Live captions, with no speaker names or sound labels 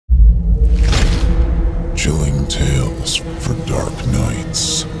Tales for Dark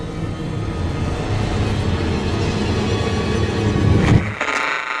Nights.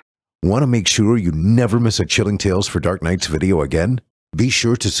 Want to make sure you never miss a Chilling Tales for Dark Nights video again? Be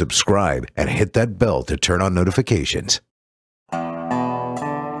sure to subscribe and hit that bell to turn on notifications.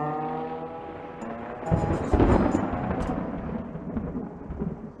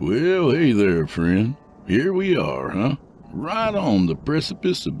 Well, hey there, friend. Here we are, huh? Right on the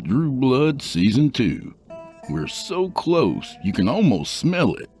precipice of Drew Blood Season 2. We're so close, you can almost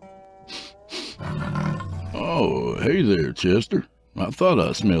smell it. Oh, hey there, Chester. I thought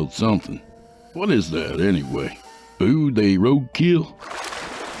I smelled something. What is that, anyway? Food they roadkill?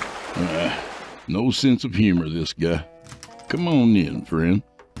 No sense of humor, this guy. Come on in, friend.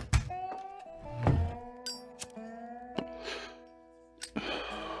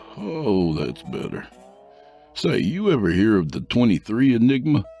 Oh, that's better. Say, you ever hear of the 23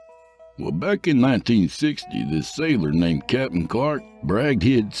 Enigma? Well, back in 1960, this sailor named Captain Clark bragged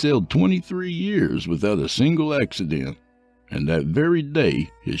he had sailed 23 years without a single accident. And that very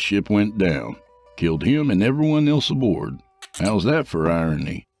day, his ship went down, killed him and everyone else aboard. How's that for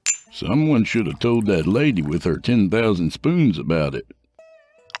irony? Someone should have told that lady with her 10,000 spoons about it.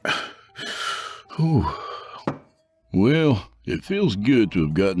 Well, it feels good to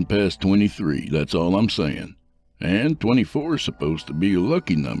have gotten past 23, that's all I'm saying. And 24 is supposed to be a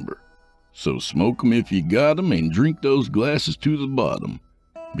lucky number. So smoke 'em if you got 'em and drink those glasses to the bottom,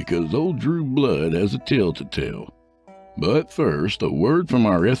 because old Drew Blood has a tale to tell. But first, a word from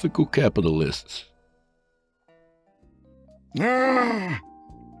our ethical capitalists. Let's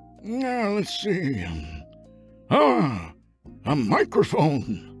see. A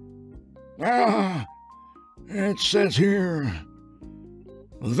microphone. It says here,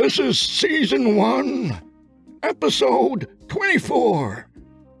 this is Season 1, Episode 24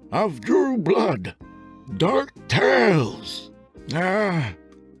 of Drew Blood, Dark Tales.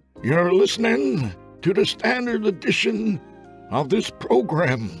 You're listening to the standard edition of this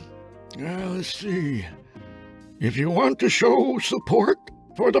program. Let's see. If you want to show support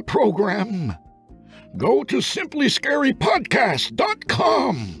for the program, go to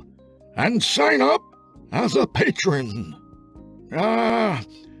simplyscarypodcast.com and sign up as a patron.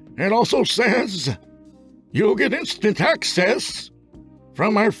 It also says you'll get instant access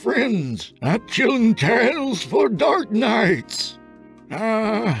from our friends at Chilling Tales for Dark Nights.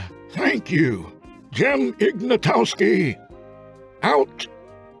 Thank you. Jem Ignatowski, out.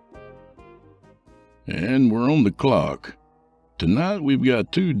 And we're on the clock. Tonight we've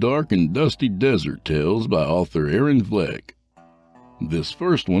got 2 dark and dusty desert tales by author Aaron Vlek. This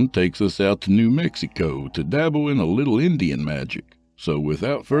first one takes us out to New Mexico to dabble in a little Indian magic. So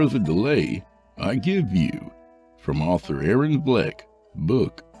without further delay, I give you, from author Aaron Vlek,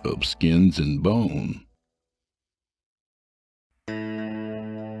 Book of Skins and Bone.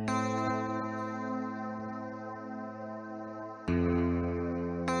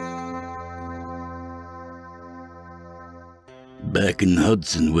 Back in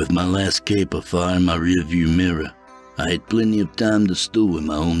Hudson with my last caper fire in my rearview mirror, I had plenty of time to stew in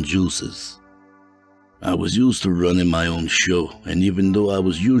my own juices. I was used to running my own show, and even though I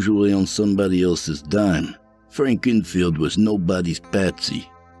was usually on somebody else's dime, Frank Infield was nobody's patsy.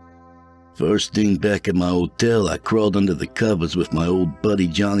 First thing back at my hotel, I crawled under the covers with my old buddy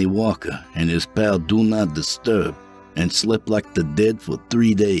Johnny Walker and his pal Do Not Disturb, and slept like the dead for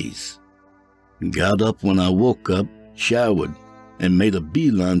 3 days. Got up when I woke up, showered, and made a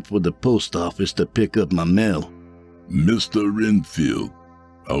beeline for the post office to pick up my mail. Mr. Renfield,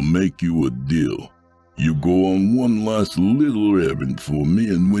 I'll make you a deal. You go on one last little errand for me,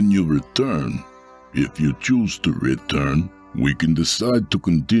 and when you return, if you choose to return, we can decide to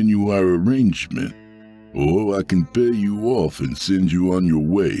continue our arrangement. Or I can pay you off and send you on your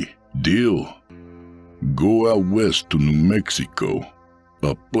way. Deal? Go out west to New Mexico,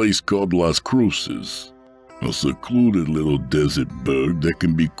 a place called Las Cruces. A secluded little desert burg that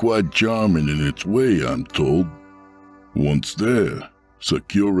can be quite charming in its way, I'm told. Once there,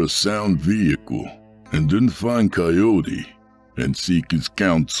 secure a sound vehicle, and then find Coyote and seek his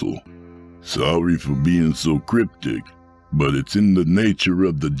counsel. Sorry for being so cryptic, but it's in the nature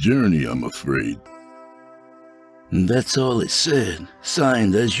of the journey, I'm afraid. That's all it said,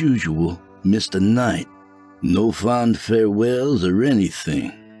 signed as usual, Mr. Knight. No fond farewells or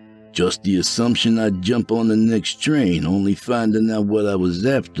anything. Just the assumption I'd jump on the next train, only finding out what I was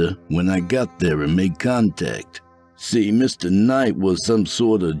after when I got there and made contact. See, Mr. Knight was some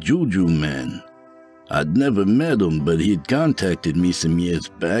sort of Juju man. I'd never met him, but he'd contacted me some years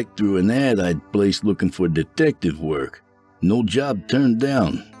back through an ad I'd placed looking for detective work. No job turned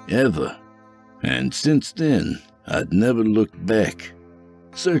down, ever. And since then, I'd never looked back,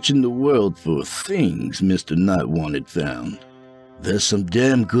 searching the world for things Mr. Not Wanted found. There's some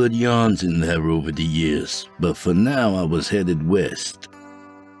damn good yarns in there over the years, but for now I was headed west.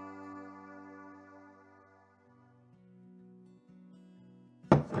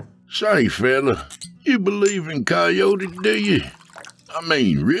 Say, fella, you believe in coyotes, do you? I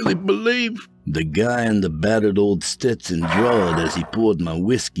mean, really believe? The guy in the battered old Stetson drawled as he poured my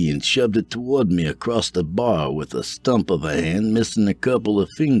whiskey and shoved it toward me across the bar with a stump of a hand missing a couple of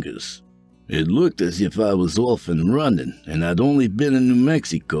fingers. It looked as if I was off and running, and I'd only been in New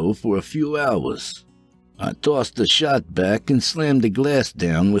Mexico for a few hours. I tossed the shot back and slammed the glass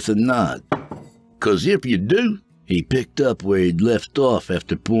down with a nod. 'Cause if you do, he picked up where he'd left off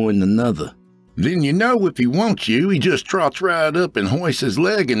after pouring another. then you know if he wants you, he just trots right up and hoists his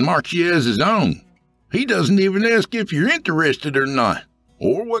leg and marks you as his own. He doesn't even ask if you're interested or not,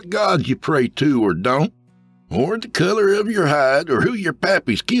 or what gods you pray to or don't, or the color of your hide or who your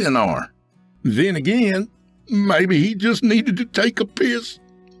pappy's kin are. Then again, maybe he just needed to take a piss,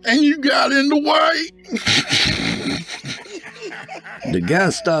 and you got in the way. The guy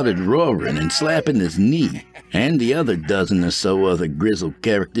started roaring and slapping his knee, and the other dozen or so other grizzled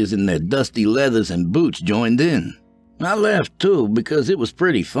characters in their dusty leathers and boots joined in. I laughed too because it was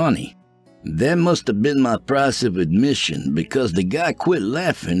pretty funny. That must have been my price of admission because the guy quit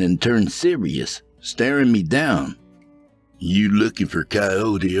laughing and turned serious, staring me down. You looking for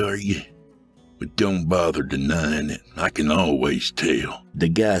Coyote, are you? But don't bother denying it. I can always tell. The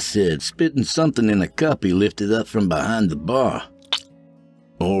guy said, spitting something in a cup he lifted up from behind the bar.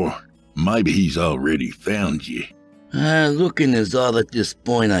 Or maybe he's already found you. Looking is odd at this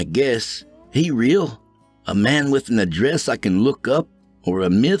point, I guess. He real? A man with an address I can look up? Or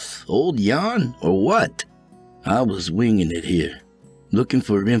a myth, old yarn, or what? I was winging it here, looking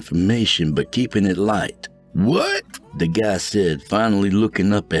for information but keeping it light. What? The guy said, finally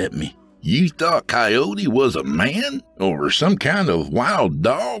looking up at me. You thought Coyote was a man? Or some kind of wild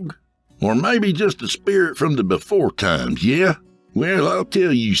dog? Or maybe just a spirit from the before times, yeah? Well, I'll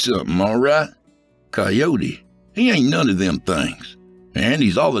tell you something, all right? Coyote, he ain't none of them things. And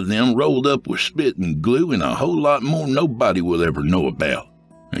he's all of them rolled up with spit and glue and a whole lot more nobody will ever know about.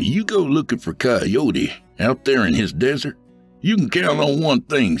 Now, you go looking for Coyote out there in his desert, you can count on one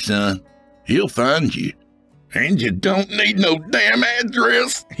thing, son. He'll find you. And you don't need no damn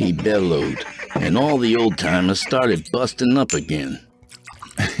address, he bellowed, and all the old-timers started busting up again.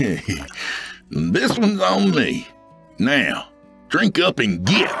 This one's on me. Now, drink up and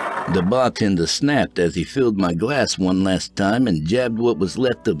get. The bartender snapped as he filled my glass one last time and jabbed what was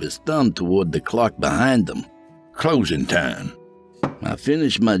left of his thumb toward the clock behind him. Closing time. I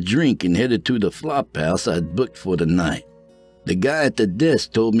finished my drink and headed to the flop house I'd booked for the night. The guy at the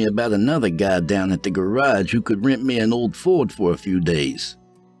desk told me about another guy down at the garage who could rent me an old Ford for a few days.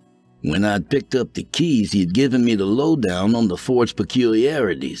 When I'd picked up the keys, he'd given me the lowdown on the Ford's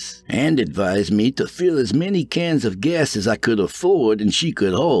peculiarities and advised me to fill as many cans of gas as I could afford and she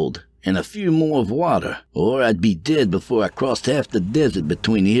could hold, and a few more of water, or I'd be dead before I crossed half the desert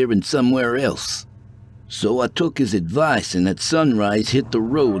between here and somewhere else. So I took his advice and at sunrise hit the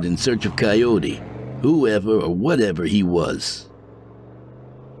road in search of Coyote, whoever or whatever he was.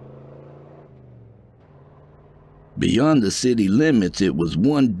 Beyond the city limits, it was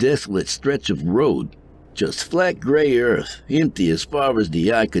one desolate stretch of road, just flat gray earth, empty as far as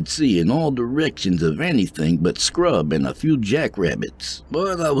the eye could see in all directions of anything but scrub and a few jackrabbits.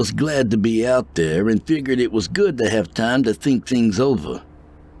 But I was glad to be out there and figured it was good to have time to think things over.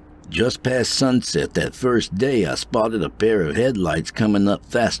 Just past sunset that first day, I spotted a pair of headlights coming up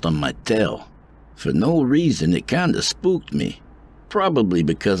fast on my tail. For no reason, it kinda spooked me. Probably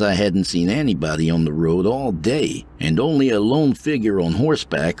because I hadn't seen anybody on the road all day, and only a lone figure on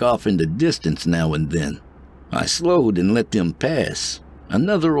horseback off in the distance now and then. I slowed and let them pass.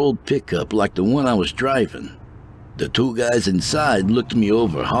 Another old pickup like the one I was driving. The two guys inside looked me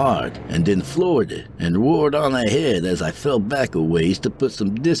over hard, and then floored it, and roared on ahead as I fell back a ways to put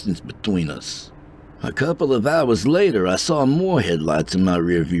some distance between us. A couple of hours later, I saw more headlights in my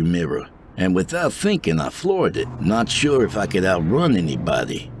rearview mirror. And without thinking, I floored it, not sure if I could outrun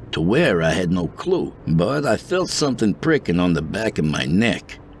anybody. To where, I had no clue, but I felt something pricking on the back of my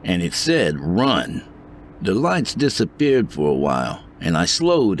neck, and it said, "Run." The lights disappeared for a while, and I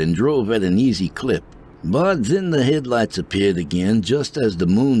slowed and drove at an easy clip. But then the headlights appeared again just as the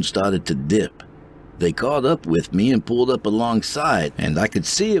moon started to dip. They caught up with me and pulled up alongside, and I could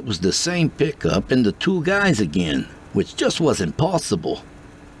see it was the same pickup and the two guys again, which just wasn't possible.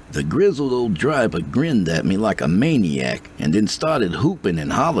 The grizzled old driver grinned at me like a maniac and then started hooping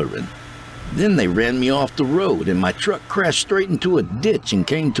and hollering. Then they ran me off the road, and my truck crashed straight into a ditch and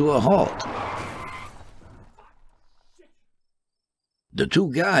came to a halt. The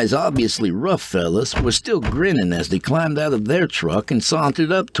two guys, obviously rough fellas, were still grinning as they climbed out of their truck and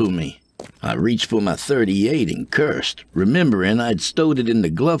sauntered up to me. I reached for my .38 and cursed, remembering I'd stowed it in the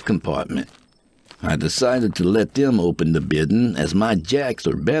glove compartment. I decided to let them open the bidding, as my jacks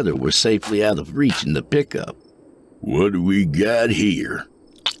or better were safely out of reach in the pickup. What do we got here?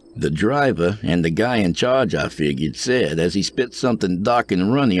 The driver, and the guy in charge, I figured, said as he spit something dark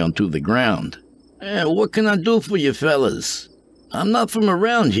and runny onto the ground. What can I do for you fellas? I'm not from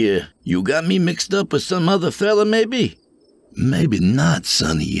around here. You got me mixed up with some other fella, maybe? Maybe not,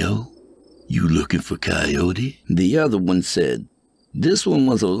 Sonny-yo. You looking for Coyote? The other one said. This one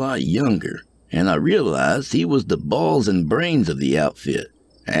was a lot younger, and I realized he was the balls and brains of the outfit,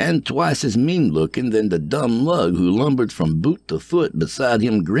 and twice as mean-looking than the dumb lug who lumbered from boot to foot beside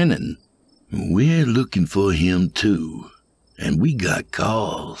him grinning. We're looking for him, too. And we got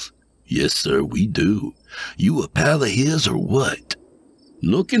calls. Yes, sir, we do. You a pal of his or what?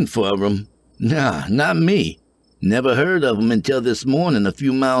 Looking for him? Nah, not me. Never heard of him until this morning a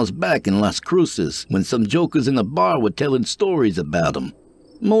few miles back in Las Cruces, when some jokers in a bar were telling stories about him.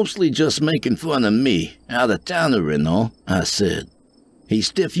 Mostly just making fun of me, out-of-towner and all, I said. He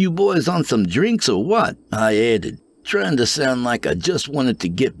stiff you boys on some drinks or what? I added, trying to sound like I just wanted to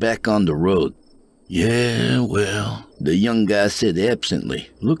get back on the road. Yeah, well, the young guy said absently,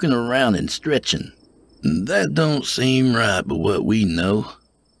 looking around and stretching. That don't seem right by what we know.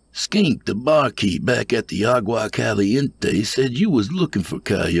 Skink, the barkeep back at the Agua Caliente, said you was looking for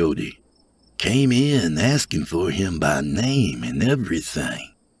Coyote. Came in asking for him by name and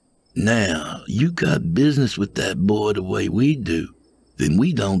everything. Now, you got business with that boy the way we do, then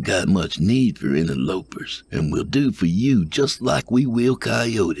we don't got much need for interlopers, and we'll do for you just like we will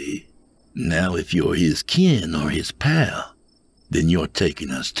Coyote. Now, if you're his kin or his pal, then you're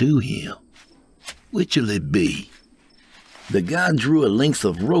taking us to him. Which'll it be? The guy drew a length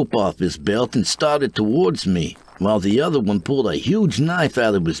of rope off his belt and started towards me, while the other one pulled a huge knife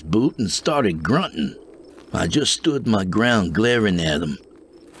out of his boot and started grunting. I just stood my ground glaring at him.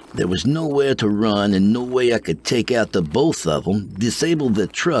 There was nowhere to run and no way I could take out the both of them, disable the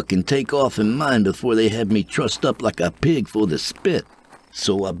truck and take off in mine before they had me trussed up like a pig for the spit.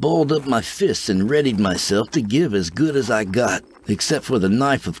 So I balled up my fists and readied myself to give as good as I got, except for the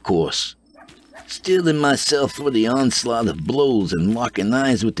knife, of course. Steeling myself for the onslaught of blows and locking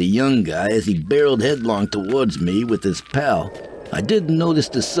eyes with the young guy as he barreled headlong towards me with his pal, I didn't notice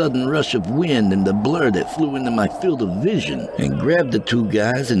the sudden rush of wind and the blur that flew into my field of vision, and grabbed the two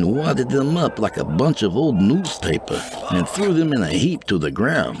guys and wadded them up like a bunch of old newspaper and threw them in a heap to the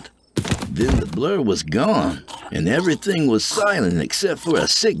ground. Then the blur was gone, and everything was silent except for a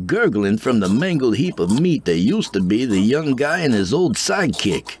sick gurgling from the mangled heap of meat that used to be the young guy and his old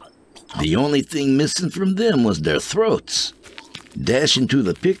sidekick. The only thing missing from them was their throats. Dashing to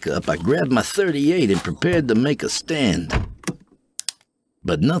the pickup, I grabbed my .38 and prepared to make a stand.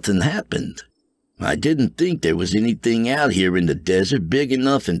 But nothing happened. I didn't think there was anything out here in the desert big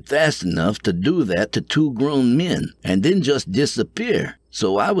enough and fast enough to do that to two grown men and then just disappear.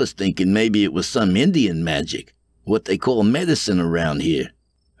 So I was thinking maybe it was some Indian magic, what they call medicine around here.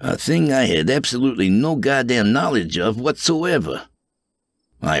 A thing I had absolutely no goddamn knowledge of whatsoever.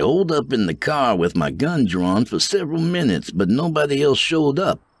 I holed up in the car with my gun drawn for several minutes, but nobody else showed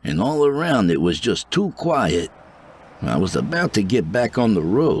up, and all around it was just too quiet. I was about to get back on the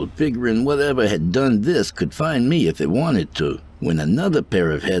road, figuring whatever had done this could find me if it wanted to, when another pair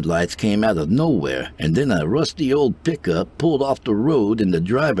of headlights came out of nowhere, and then a rusty old pickup pulled off the road and the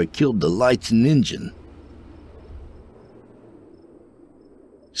driver killed the lights and engine.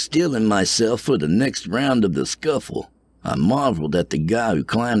 Steeling myself for the next round of the scuffle, I marveled at the guy who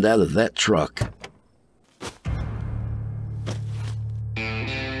climbed out of that truck.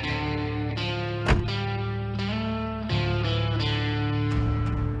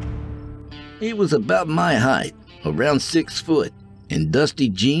 He was about my height, around 6 foot, in dusty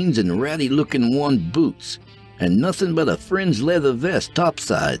jeans and ratty-looking worn boots, and nothing but a fringed leather vest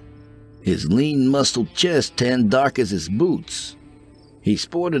topside. His lean, muscled chest tanned dark as his boots. He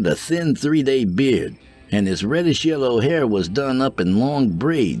sported a thin 3-day beard, and his reddish-yellow hair was done up in long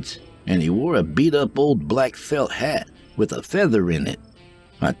braids, and he wore a beat-up old black felt hat with a feather in it.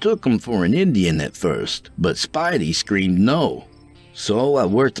 I took him for an Indian at first, but Spidey screamed no. So I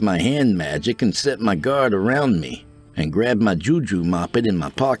worked my hand magic and set my guard around me, and grabbed my Juju moppet in my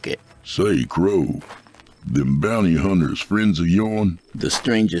pocket. Say, Crow, them bounty hunters friends of yourn? The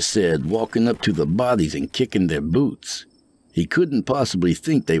stranger said, walking up to the bodies and kicking their boots. He couldn't possibly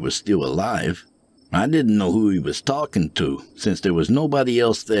think they were still alive. I didn't know who he was talking to, since there was nobody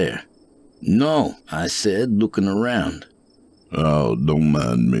else there. "No," I said, looking around. Oh, don't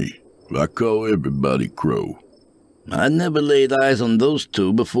mind me. I call everybody Crow. I never laid eyes on those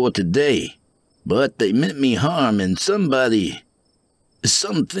two before today, but they meant me harm, and something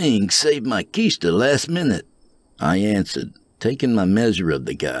saved my keister last minute, I answered, taking my measure of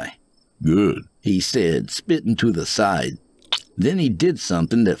the guy. Good. He said, spitting to the side. Then he did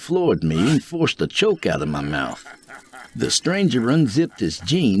something that floored me and forced a choke out of my mouth. The stranger unzipped his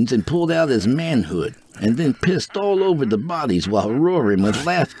jeans and pulled out his manhood, and then pissed all over the bodies while roaring with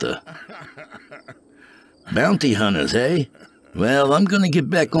laughter. "Bounty hunters, eh? Well, I'm gonna get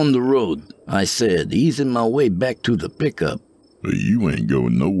back on the road," I said, easing my way back to the pickup. You ain't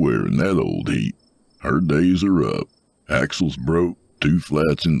going nowhere in that old heat. Her days are up. Axle's broke, 2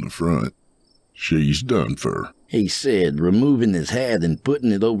 flats in the front. She's done for, he said, removing his hat and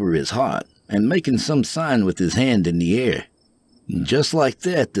putting it over his heart, and making some sign with his hand in the air. Just like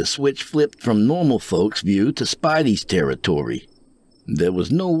that, the switch flipped from normal folks' view to Spidey's territory. There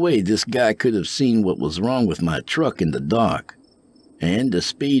was no way this guy could have seen what was wrong with my truck in the dark, and the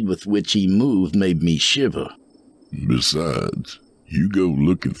speed with which he moved made me shiver. Besides, you go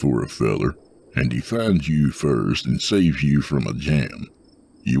looking for a feller, and he finds you first and saves you from a jam.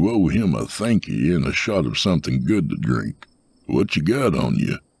 You owe him a thank you and a shot of something good to drink. What you got on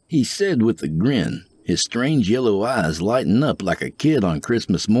you? He said with a grin, his strange yellow eyes lighting up like a kid on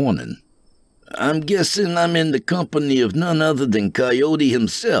Christmas morning. "I'm guessing I'm in the company of none other than Coyote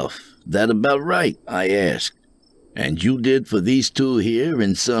himself. That about right?" I asked. "And you did for these two here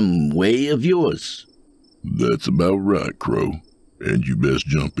in some way of yours?" That's about right, Crow. And you best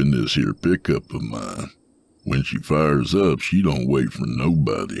jump in this here pickup of mine. When she fires up, she don't wait for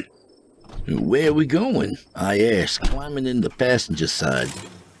nobody. "Where are we going?" I asked, climbing in the passenger side.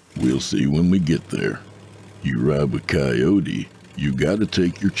 We'll see when we get there. You ride with Coyote, you gotta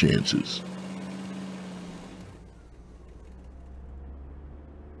take your chances.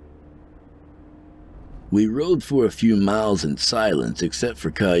 We rode for a few miles in silence except for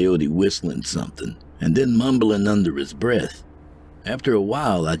Coyote whistling something, and then mumbling under his breath. After a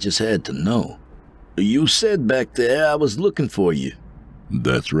while, I just had to know. "You said back there I was looking for you."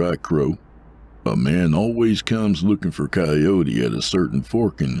 That's right, Crow. A man always comes looking for Coyote at a certain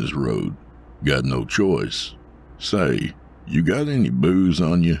fork in his road. Got no choice. Say, you got any booze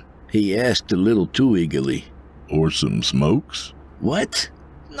on you? He asked a little too eagerly. Or some smokes? "What?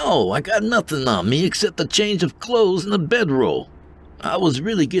 No, I got nothing on me except a change of clothes and a bedroll." I was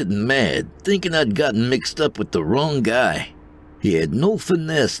really getting mad, thinking I'd gotten mixed up with the wrong guy. He had no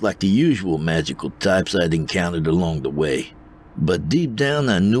finesse like the usual magical types I'd encountered along the way. But deep down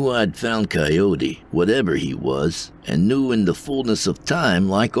I knew I'd found Coyote, whatever he was, and knew in the fullness of time,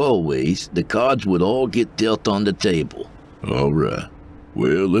 like always, the cards would all get dealt on the table. All right.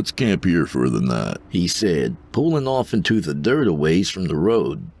 Well, let's camp here for the night, he said, pulling off into the dirt a ways from the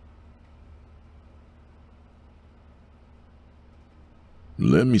road.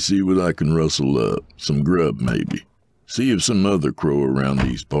 Let me see what I can rustle up. Some grub, maybe. See if some other crow around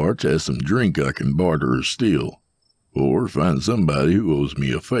these parts has some drink I can barter or steal. Or find somebody who owes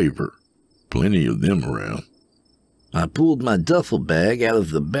me a favor. Plenty of them around. I pulled my duffel bag out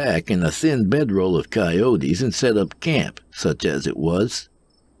of the back and a thin bedroll of Coyote's and set up camp, such as it was.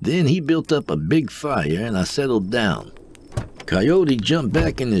 Then he built up a big fire and I settled down. Coyote jumped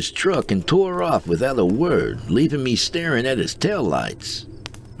back in his truck and tore off without a word, leaving me staring at his taillights.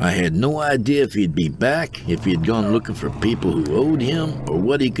 I had no idea if he'd be back, if he had gone looking for people who owed him, or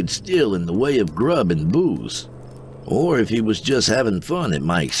what he could steal in the way of grub and booze. Or if he was just having fun at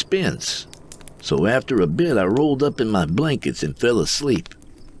my expense. So after a bit I rolled up in my blankets and fell asleep.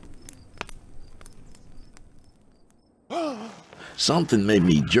 Something made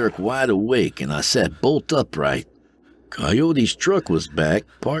me jerk wide awake and I sat bolt upright. Coyote's truck was back,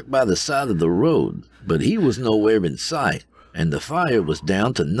 parked by the side of the road, but he was nowhere in sight, and the fire was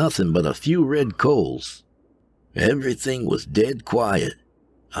down to nothing but a few red coals. Everything was dead quiet.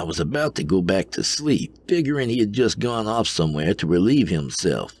 I was about to go back to sleep, figuring he had just gone off somewhere to relieve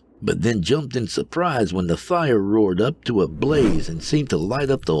himself, but then jumped in surprise when the fire roared up to a blaze and seemed to light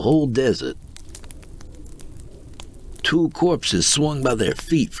up the whole desert. 2 corpses swung by their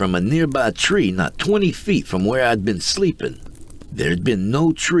feet from a nearby tree not 20 feet from where I'd been sleeping. There'd been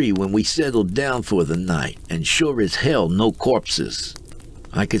no tree when we settled down for the night, and sure as hell no corpses.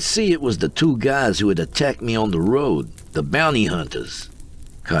 I could see it was the 2 guys who had attacked me on the road, the bounty hunters.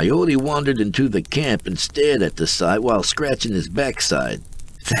 Coyote wandered into the camp and stared at the sight while scratching his backside.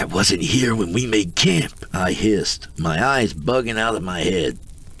 That wasn't here when we made camp, I hissed, my eyes bugging out of my head.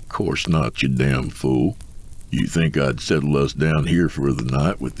 Course not, you damn fool. You think I'd settle us down here for the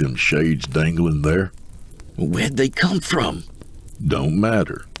night with them shades dangling there? Where'd they come from? Don't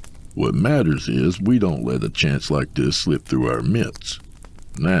matter. What matters is we don't let a chance like this slip through our mitts.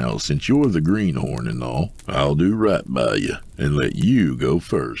 Now, since you're the greenhorn and all, I'll do right by you and let you go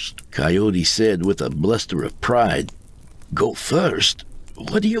first. Coyote said with a bluster of pride. Go first?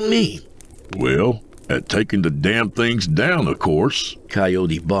 What do you mean? Well, at taking the damn things down, of course.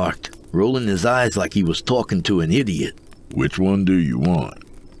 Coyote barked, rolling his eyes like he was talking to an idiot. Which one do you want?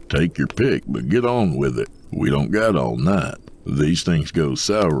 Take your pick, but get on with it. We don't got all night. These things go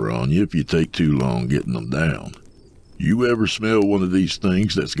sour on you if you take too long getting them down. You ever smell one of these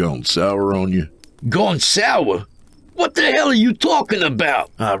things that's gone sour on you? Gone sour? What the hell are you talking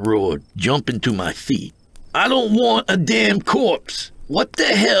about? I roared, jumping to my feet. I don't want a damn corpse. What the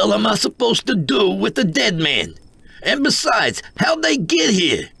hell am I supposed to do with a dead man? And besides, how'd they get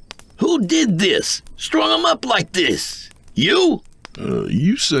here? Who did this? Strung them up like this? You?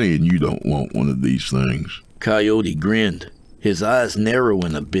 You saying you don't want one of these things? Coyote grinned, his eyes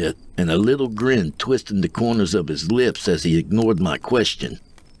narrowing a bit, and a little grin twisting the corners of his lips as he ignored my question.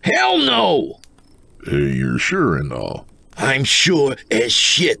 Hell no! You're sure and all? I'm sure as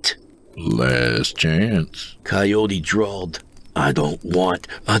shit. Last chance. Coyote drawled. I don't want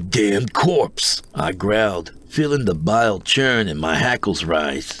a damn corpse, I growled, feeling the bile churn and my hackles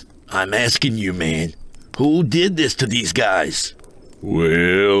rise. I'm asking you, man, who did this to these guys?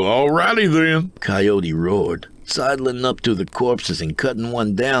 Well, alrighty then, Coyote roared, sidling up to the corpses and cutting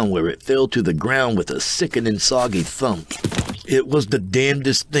one down where it fell to the ground with a sickening soggy thump. It was the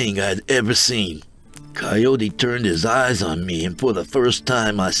damnedest thing I'd ever seen. Coyote turned his eyes on me, and for the first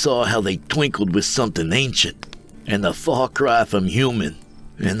time I saw how they twinkled with something ancient, and a far cry from human.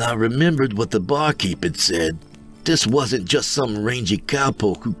 And I remembered what the barkeep had said. This wasn't just some rangy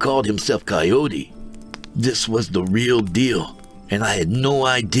cowpoke who called himself Coyote. This was the real deal, and I had no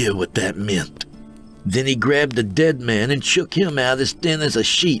idea what that meant. Then he grabbed the dead man and shook him out as thin as a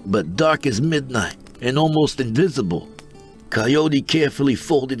sheet but dark as midnight and almost invisible. Coyote carefully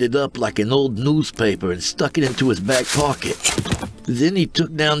folded it up like an old newspaper and stuck it into his back pocket. Then he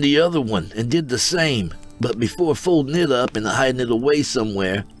took down the other one and did the same, but before folding it up and hiding it away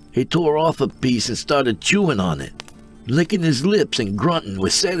somewhere, he tore off a piece and started chewing on it, licking his lips and grunting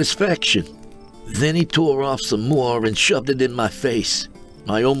with satisfaction. Then he tore off some more and shoved it in my face.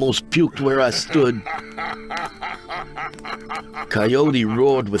 I almost puked where I stood. Coyote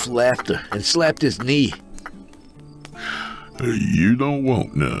roared with laughter and slapped his knee. You don't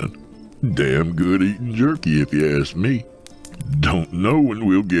want none. Damn good eating jerky if you ask me. Don't know when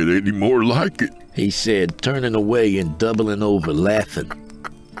we'll get any more like it, he said, turning away and doubling over laughing.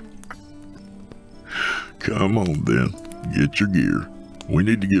 Come on then, get your gear. We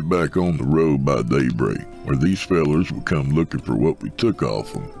need to get back on the road by daybreak, or these fellers will come looking for what we took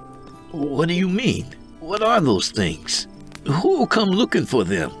off them. What do you mean? What are those things? Who will come looking for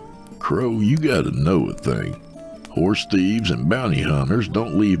them? Crow, you gotta know a thing. Horse thieves and bounty hunters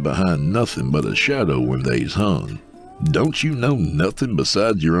don't leave behind nothing but a shadow when they's hung. Don't you know nothing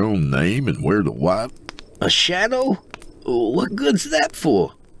besides your own name and where to wipe? A shadow? What good's that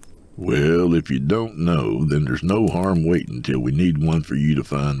for? Well, if you don't know, then there's no harm waiting till we need one for you to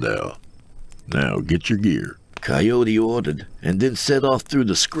find out. Now, get your gear, Coyote ordered, and then set off through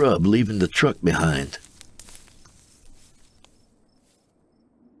the scrub, leaving the truck behind.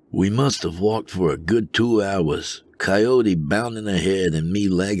 We must have walked for a good 2 hours, Coyote bounding ahead and me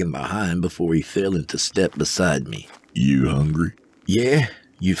lagging behind before he fell into step beside me. You hungry? Yeah,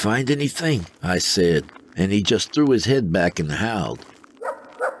 you find anything? I said, and he just threw his head back and howled.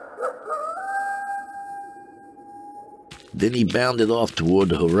 Then he bounded off toward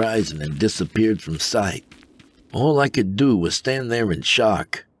the horizon and disappeared from sight. All I could do was stand there in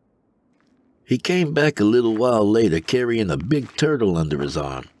shock. He came back a little while later carrying a big turtle under his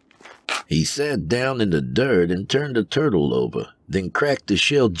arm. He sat down in the dirt and turned the turtle over, then cracked the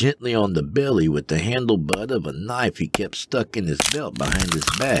shell gently on the belly with the handle butt of a knife he kept stuck in his belt behind his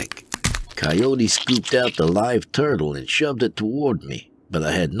back. Coyote scooped out the live turtle and shoved it toward me, but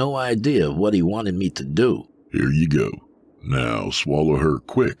I had no idea of what he wanted me to do. Here you go. Now swallow her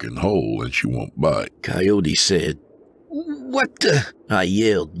quick and whole and she won't bite, Coyote said. What the? I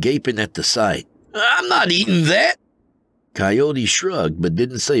yelled, gaping at the sight. I'm not eating that. Coyote shrugged but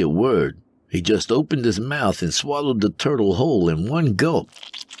didn't say a word. He just opened his mouth and swallowed the turtle whole in one gulp.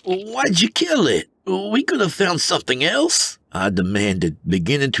 Why'd you kill it? We could have found something else, I demanded,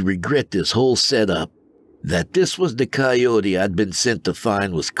 beginning to regret this whole setup. That this was the coyote I'd been sent to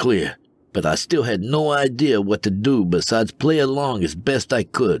find was clear, but I still had no idea what to do besides play along as best I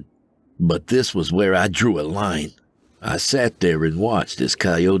could. But this was where I drew a line. I sat there and watched as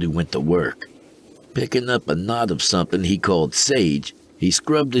Coyote went to work. Picking up a knot of something he called sage, he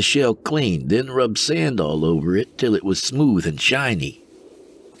scrubbed the shell clean, then rubbed sand all over it till it was smooth and shiny.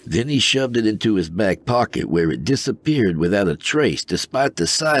 Then he shoved it into his back pocket where it disappeared without a trace despite the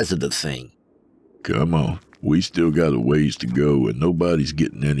size of the thing. Come on, we still got a ways to go and nobody's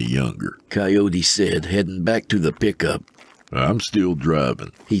getting any younger, Coyote said, heading back to the pickup. I'm still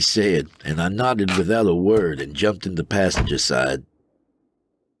driving, he said, and I nodded without a word and jumped in the passenger side.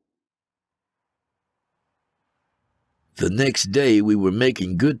 The next day, we were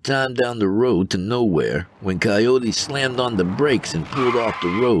making good time down the road to nowhere when Coyote slammed on the brakes and pulled off the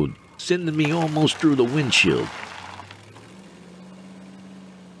road, sending me almost through the windshield.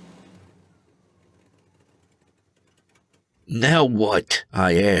 Now what?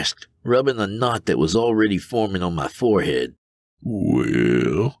 I asked, rubbing a knot that was already forming on my forehead.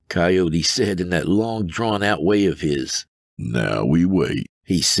 Well, Coyote said in that long drawn-out way of his. Now we wait,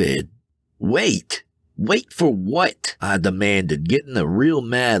 he said. Wait? Wait for what? I demanded, getting a real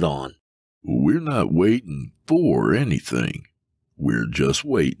mad on. We're not waiting for anything. We're just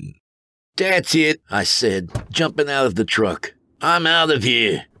waiting. That's it, I said, jumping out of the truck. I'm out of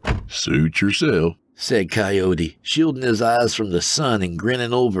here. Suit yourself, said Coyote, shielding his eyes from the sun and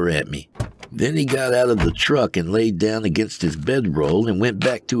grinning over at me. Then he got out of the truck and laid down against his bedroll and went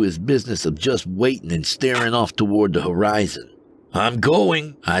back to his business of just waiting and staring off toward the horizon. I'm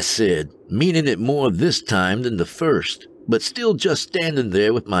going, I said, meaning it more this time than the first, but still just standing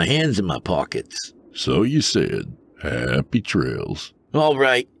there with my hands in my pockets. So you said. Happy trails. All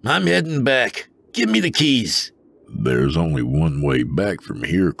right, I'm heading back. Give me the keys. There's only one way back from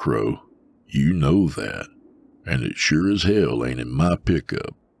here, Crow. You know that. And it sure as hell ain't in my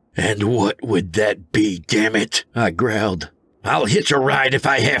pickup. And what would that be, damn it? I growled. I'll hitch a ride if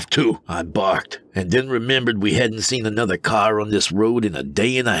I have to, I barked, and then remembered we hadn't seen another car on this road in a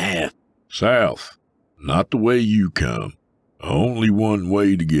day and a half. South. Not the way you come. Only one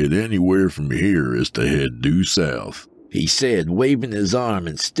way to get anywhere from here is to head due south, he said, waving his arm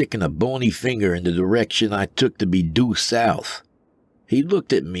and sticking a bony finger in the direction I took to be due south. He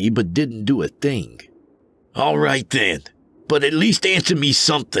looked at me but didn't do a thing. All right then, but at least answer me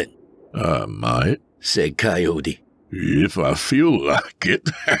something. I might, said Coyote. If I feel like it.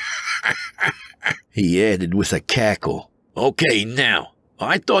 He added with a cackle. Okay, now,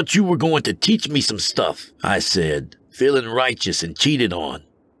 I thought you were going to teach me some stuff, I said, feeling righteous and cheated on.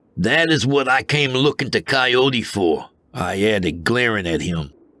 That is what I came looking to Coyote for, I added, glaring at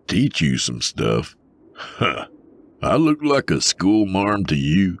him. Teach you some stuff? Huh. I look like a schoolmarm to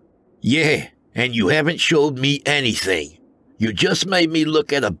you? Yeah, and you haven't showed me anything. You just made me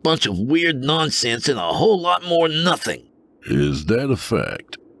look at a bunch of weird nonsense and a whole lot more nothing. Is that a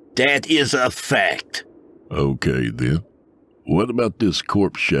fact? That is a fact. Okay, then. What about this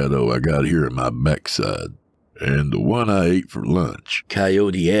corpse shadow I got here in my backside? And the one I ate for lunch?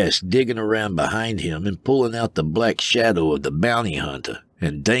 Coyote asked, digging around behind him and pulling out the black shadow of the bounty hunter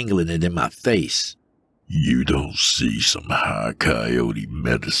and dangling it in my face. You don't see some high coyote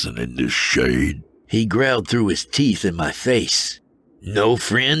medicine in this shade? He growled through his teeth in my face. No,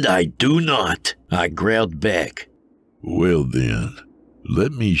 friend, I do not, I growled back. Well then,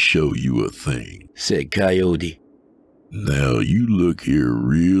 let me show you a thing, said Coyote. Now you look here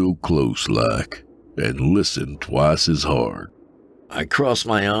real close-like, and listen twice as hard. I crossed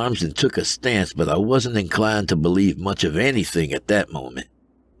my arms and took a stance, but I wasn't inclined to believe much of anything at that moment.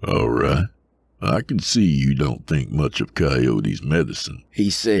 All right. I can see you don't think much of Coyote's medicine,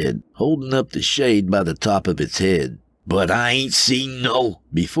 he said, holding up the shade by the top of its head. But I ain't seen no.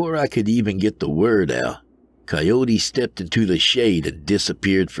 Before I could even get the word out, Coyote stepped into the shade and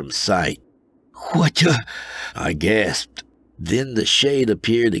disappeared from sight. What I gasped. Then the shade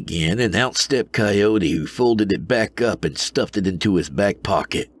appeared again, and out stepped Coyote, who folded it back up and stuffed it into his back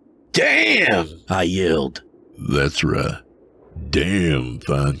pocket. Damn! I yelled. That's right. Damn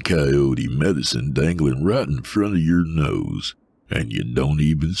fine coyote medicine dangling right in front of your nose, and you don't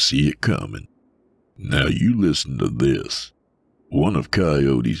even see it coming. Now you listen to this. One of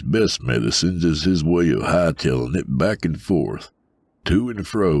Coyote's best medicines is his way of hightailing it back and forth, to and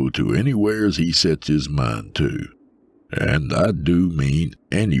fro to anywheres he sets his mind to. And I do mean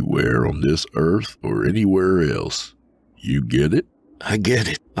anywhere on this earth or anywhere else. You get it? I get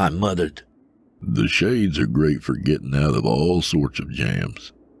it, I muttered. The shades are great for getting out of all sorts of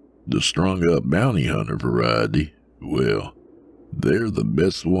jams. The strung-up bounty hunter variety, well, They're the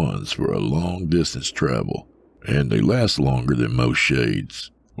best ones for a long-distance travel, and they last longer than most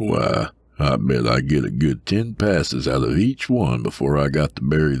shades. Why, I bet I get a good 10 passes out of each one before I got to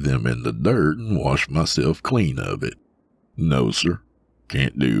bury them in the dirt and wash myself clean of it. No, sir.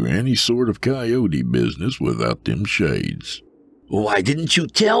 Can't do any sort of coyote business without them shades. Why didn't you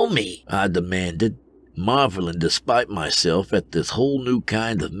tell me? I demanded, marveling despite myself at this whole new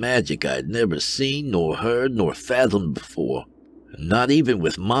kind of magic I'd never seen nor heard nor fathomed before. Not even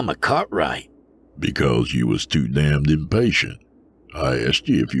with Mama Cartwright. Because you was too damned impatient. I asked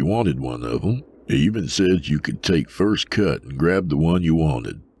you if you wanted one of them. Even said you could take first cut and grab the one you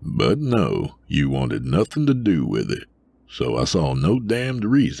wanted. But no, you wanted nothing to do with it. So I saw no damned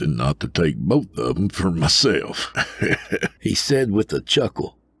reason not to take both of them for myself. He said with a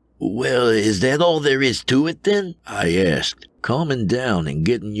chuckle. Well, is that all there is to it then? I asked, calming down and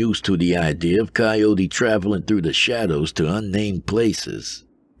getting used to the idea of Coyote traveling through the shadows to unnamed places.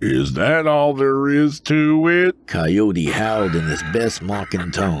 Is that all there is to it? Coyote howled in his best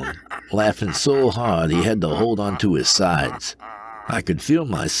mocking tone, laughing so hard he had to hold on to his sides. I could feel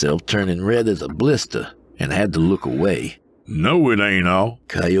myself turning red as a blister and had to look away. No, it ain't all,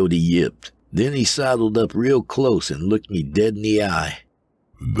 Coyote yipped. Then he sidled up real close and looked me dead in the eye.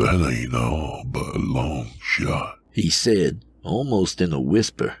 That ain't all but a long shot, he said, almost in a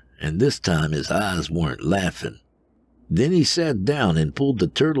whisper, and this time his eyes weren't laughing. Then he sat down and pulled the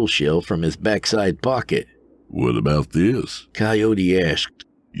turtle shell from his backside pocket. What about this? Coyote asked.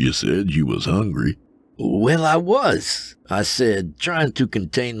 You said you was hungry. Well, I was, I said, trying to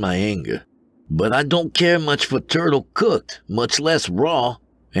contain my anger. But I don't care much for turtle cooked, much less raw,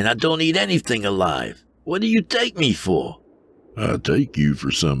 and I don't eat anything alive. What do you take me for? I take you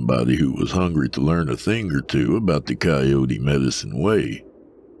for somebody who was hungry to learn a thing or two about the coyote medicine way.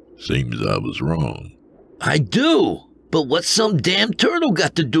 Seems I was wrong. I do, but what's some damn turtle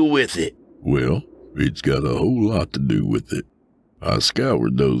got to do with it? Well, it's got a whole lot to do with it. I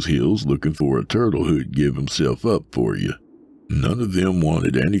scoured those hills looking for a turtle who'd give himself up for you. None of them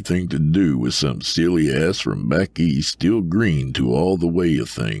wanted anything to do with some silly ass from back east still green to all the way of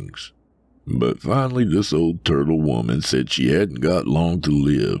things. But finally this old turtle woman said she hadn't got long to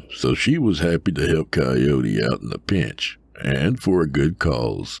live, so she was happy to help Coyote out in a pinch, and for a good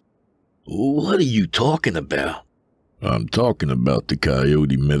cause. What are you talking about? I'm talking about the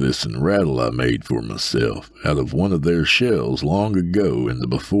coyote medicine rattle I made for myself out of one of their shells long ago in the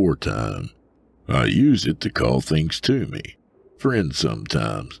before time. I used it to call things to me. Friends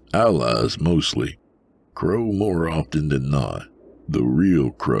sometimes, allies mostly. Crow more often than not. The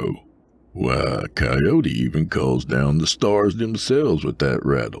real crow. Why, Coyote even calls down the stars themselves with that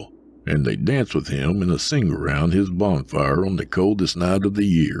rattle, and they dance with him and sing around his bonfire on the coldest night of the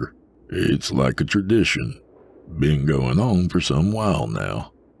year. It's like a tradition. Been going on for some while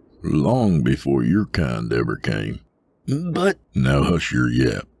now. Long before your kind ever came. But... Now hush your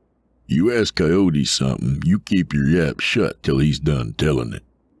yap. You ask Coyote something, you keep your yap shut till he's done telling it.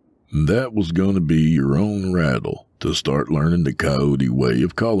 That was going to be your own rattle, to start learning the Coyote way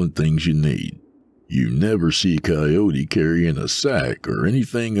of calling things you need. You never see Coyote carrying a sack or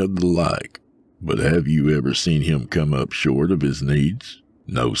anything of the like, but have you ever seen him come up short of his needs?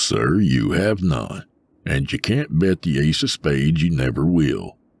 No, sir, you have not, and you can't bet the ace of spades you never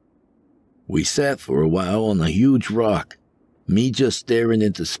will. We sat for a while on a huge rock, me just staring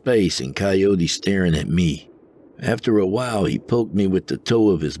into space and Coyote staring at me. After a while, he poked me with the toe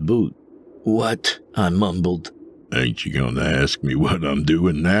of his boot. What? I mumbled. Ain't you gonna ask me what I'm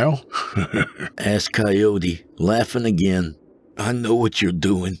doing now? Asked Coyote, laughing again. I know what you're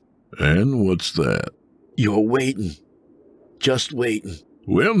doing. And what's that? You're waiting. Just waiting.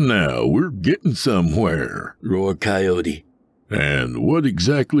 Well now, we're getting somewhere, roared Coyote. And what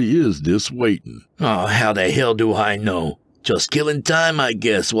exactly is this waiting? Oh, how the hell do I know? Just killing time, I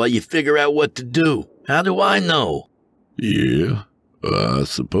guess, while you figure out what to do. How do I know? Yeah, I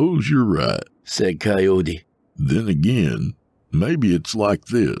suppose you're right, said Coyote. Then again, maybe it's like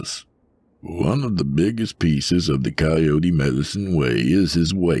this. One of the biggest pieces of the Coyote medicine way is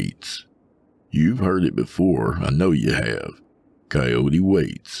his waits. You've heard it before, I know you have. Coyote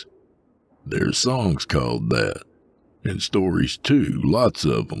waits. There's songs called that. And stories too, lots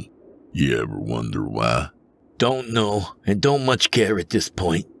of them. You ever wonder why? Don't know, and don't much care at this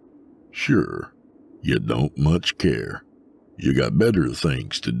point. Sure, you don't much care. You got better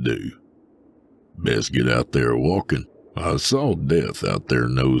things to do. Best get out there walking. I saw Death out there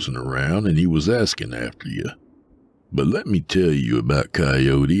nosing around, and he was asking after you. But let me tell you about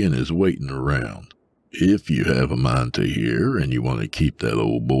Coyote and his waiting around. If you have a mind to hear, and you want to keep that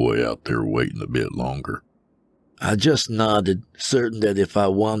old boy out there waiting a bit longer. I just nodded, certain that if I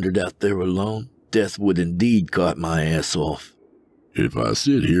wandered out there alone, death would indeed cart my ass off. If I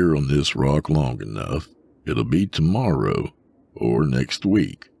sit here on this rock long enough, it'll be tomorrow, or next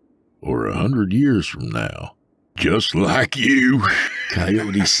week, or 100 years from now. Just like you.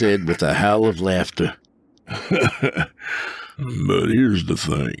 Coyote said with a howl of laughter. But here's the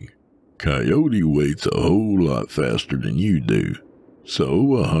thing. Coyote waits a whole lot faster than you do. So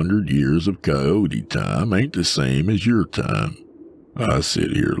 100 years of coyote time ain't the same as your time. I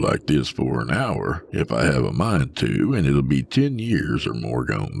sit here like this for an hour if I have a mind to, and it'll be 10 years or more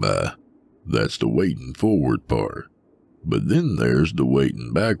gone by. That's the waiting forward part. But then there's the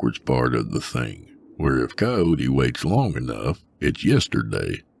waiting backwards part of the thing, where if Coyote waits long enough, it's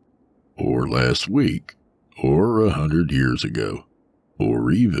yesterday, or last week, or 100 years ago,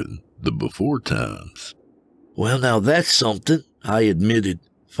 or even the before times. Well, now that's something, I admitted,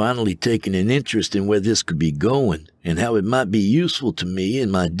 finally taking an interest in where this could be going and how it might be useful to me in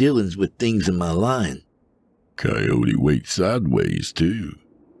my dealings with things in my line. Coyote waits sideways, too.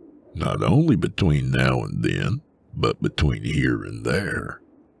 Not only between now and then, but between here and there.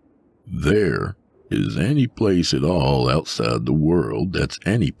 There is any place at all outside the world that's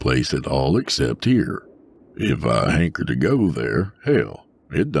any place at all except here. If I hanker to go there, hell,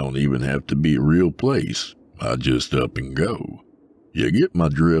 it don't even have to be a real place. I just up and go. You get my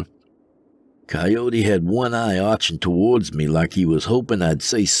drift? Coyote had one eye arching towards me like he was hoping I'd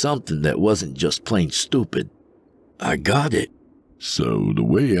say something that wasn't just plain stupid. I got it. So the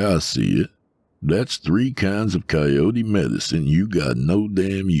way I see it, that's 3 kinds of coyote medicine you got no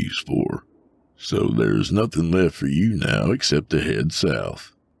damn use for. So there's nothing left for you now except to head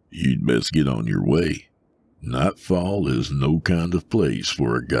south. You'd best get on your way. Nightfall is no kind of place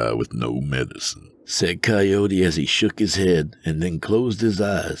for a guy with no medicine, said Coyote as he shook his head and then closed his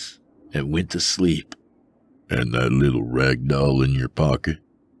eyes and went to sleep. And that little rag doll in your pocket?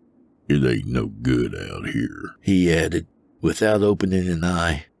 It ain't no good out here, he added, without opening an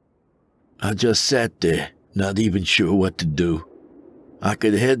eye. I just sat there, not even sure what to do. I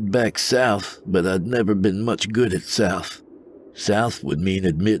could head back south, but I'd never been much good at south. South would mean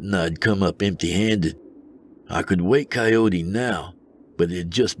admitting I'd come up empty-handed. I could wake Coyote now, but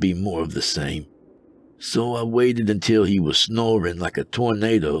it'd just be more of the same. So I waited until he was snoring like a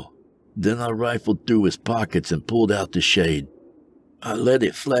tornado. Then I rifled through his pockets and pulled out the shade. I let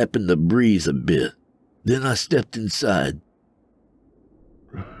it flap in the breeze a bit. Then I stepped inside.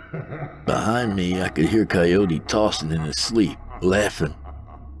 Behind me, I could hear Coyote tossing in his sleep, laughing.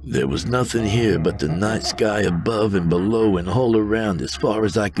 There was nothing here but the night sky above and below and all around as far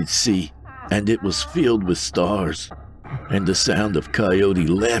as I could see, and it was filled with stars, and the sound of Coyote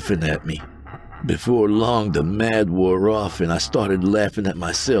laughing at me. Before long, the mad wore off, and I started laughing at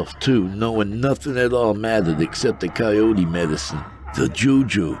myself too, knowing nothing at all mattered except the coyote medicine, the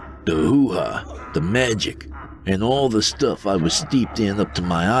juju, the hoo-ha, the magic, and all the stuff I was steeped in up to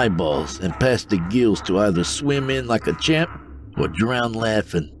my eyeballs and past the gills to either swim in like a champ or drown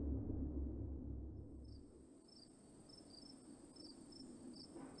laughing.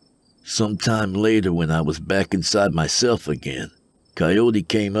 Sometime later, when I was back inside myself again, Coyote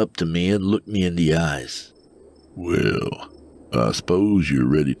came up to me and looked me in the eyes. Well, I suppose you're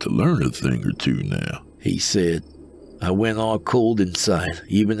ready to learn a thing or two now, he said. I went all cold inside,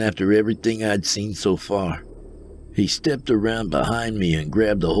 even after everything I'd seen so far. He stepped around behind me and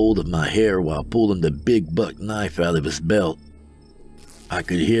grabbed a hold of my hair while pulling the big buck knife out of his belt. I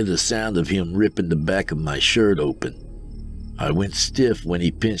could hear the sound of him ripping the back of my shirt open. I went stiff when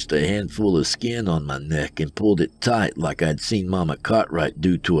he pinched a handful of skin on my neck and pulled it tight like I'd seen Mama Cartwright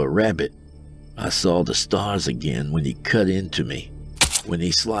do to a rabbit. I saw the stars again when he cut into me, when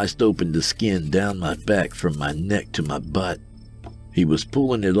he sliced open the skin down my back from my neck to my butt. He was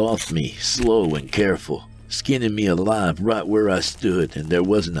pulling it off me, slow and careful, skinning me alive right where I stood, and there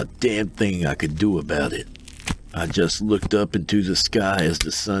wasn't a damn thing I could do about it. I just looked up into the sky as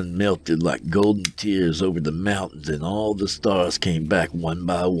the sun melted like golden tears over the mountains and all the stars came back one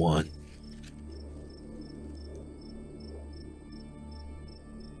by one.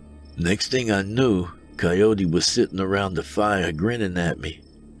 Next thing I knew, Coyote was sitting around the fire grinning at me,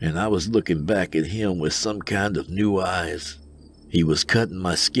 and I was looking back at him with some kind of new eyes. He was cutting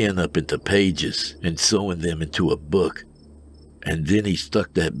my skin up into pages and sewing them into a book, and then he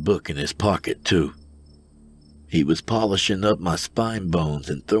stuck that book in his pocket too. He was polishing up my spine bones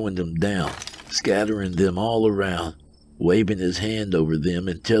and throwing them down, scattering them all around, waving his hand over them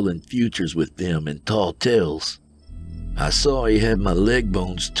and telling futures with them and tall tales. I saw he had my leg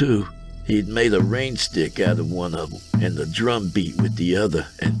bones too, He'd made a rain stick out of one of them and a drum beat with the other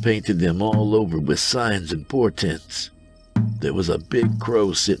and painted them all over with signs and portents. There was a big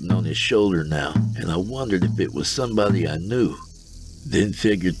crow sitting on his shoulder now, and I wondered if it was somebody I knew. Then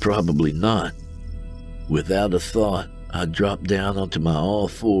figured probably not. Without a thought, I dropped down onto my all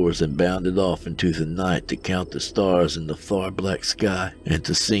fours and bounded off into the night to count the stars in the far black sky and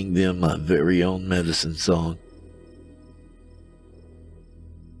to sing them my very own medicine song.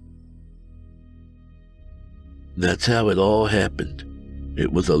 That's how it all happened.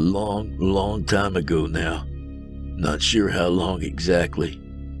 It was a long, long time ago now. Not sure how long exactly.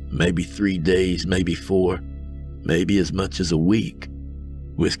 Maybe 3 days, maybe 4, maybe as much as a week.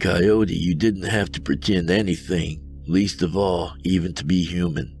 With Coyote, you didn't have to pretend anything, least of all, even to be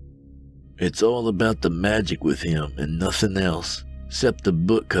human. It's all about the magic with him and nothing else, except the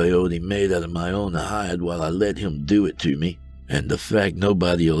book Coyote made out of my own hide while I let him do it to me, and the fact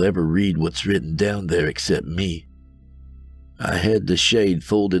nobody'll ever read what's written down there except me. I had the shade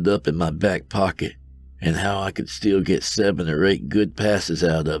folded up in my back pocket, and how I could still get 7 or 8 good passes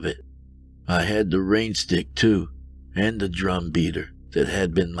out of it. I had the rain stick too, and the drum beater that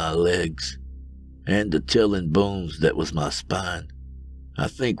had been my legs, and the telling bones that was my spine. I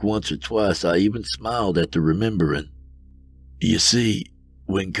think once or twice I even smiled at the remembering. You see,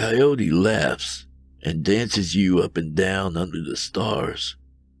 when Coyote laughs and dances you up and down under the stars,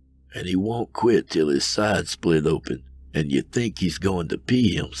 and he won't quit till his side split open, and you think he's going to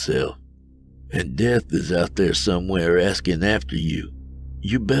pee himself, and death is out there somewhere asking after you,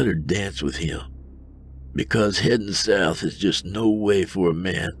 you better dance with him. Because heading south is just no way for a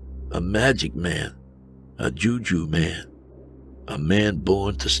man, a magic man, a Juju man, a man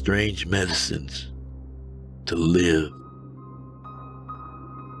born to strange medicines, to live.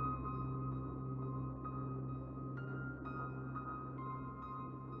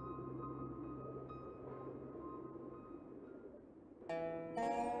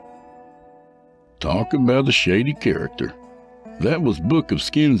 Talk about a shady character. That was Book of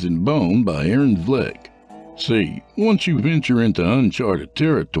Skins and Bone by Aaron Vlek. See, once you venture into uncharted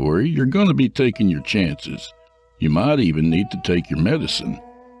territory, you're gonna be taking your chances. You might even need to take your medicine.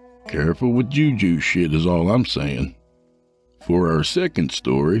 Careful with Juju shit is all I'm saying. For our second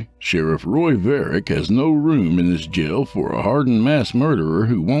story, Sheriff Roy Varick has no room in his jail for a hardened mass murderer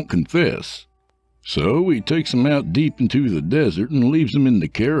who won't confess. So he takes him out deep into the desert and leaves him in the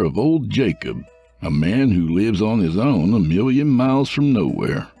care of old Jacob, a man who lives on his own 1,000,000 miles from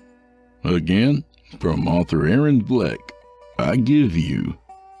nowhere. Again, from author Aaron Vlek, I give you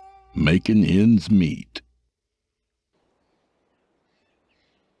Making Ends Meet.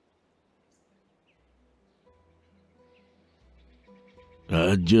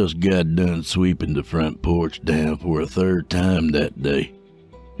 I just got done sweeping the front porch down for a 3rd time that day.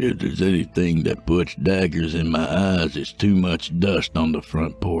 If there's anything that puts daggers in my eyes, it's too much dust on the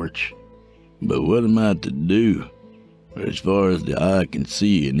front porch. But what am I to do? As far as the eye can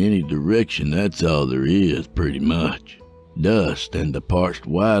see in any direction, that's all there is, pretty much. Dust and the parched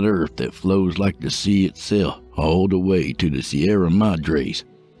white earth that flows like the sea itself, all the way to the Sierra Madres,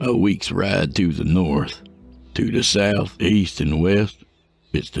 a week's ride to the north. To the south, east, and west,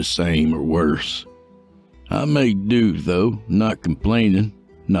 it's the same or worse. I make do, though, not complaining,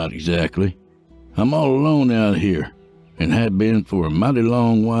 not exactly. I'm all alone out here, and have been for a mighty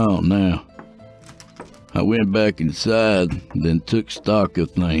long while now. I went back inside, then took stock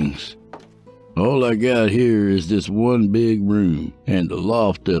of things. All I got here is this one big room, and a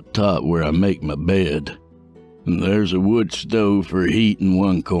loft up top where I make my bed. And there's a wood stove for heat in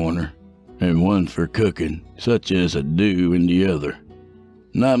one corner, and one for cooking, such as I do in the other.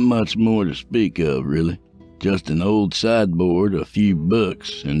 Not much more to speak of, really. Just an old sideboard, a few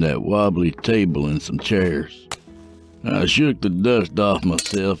books, and that wobbly table and some chairs. I shook the dust off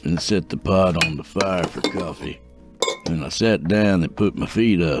myself and set the pot on the fire for coffee. Then I sat down and put my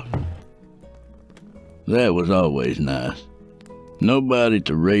feet up. That was always nice. Nobody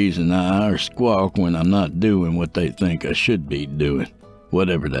to raise an eye or squawk when I'm not doing what they think I should be doing,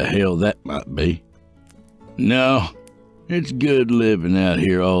 whatever the hell that might be. No, it's good living out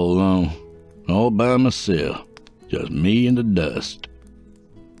here all alone, all by myself, just me and the dust.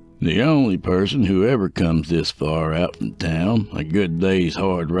 The only person who ever comes this far out from town, a good day's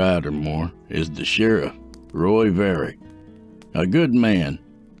hard ride or more, is the sheriff, Roy Varick. A good man,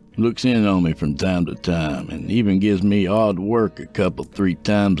 looks in on me from time to time, and even gives me odd work a couple, 3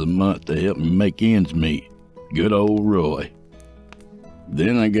 times a month to help me make ends meet. Good old Roy.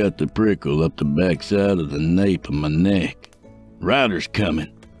 Then I got the prickle up the backside of the nape of my neck. Riders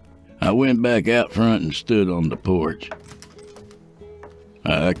coming. I went back out front and stood on the porch.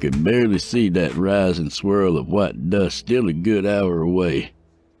 I could barely see that rising swirl of white dust still a good hour away.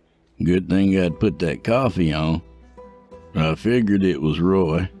 Good thing I'd put that coffee on. I figured it was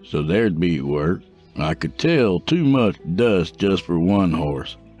Roy, so there'd be work. I could tell too much dust just for one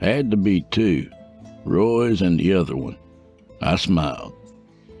horse. Had to be two, Roy's and the other one. I smiled.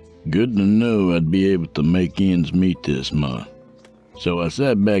 Good to know I'd be able to make ends meet this month. So I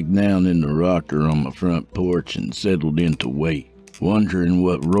sat back down in the rocker on my front porch and settled in to wait, wondering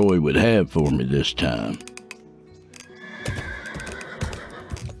what Roy would have for me this time.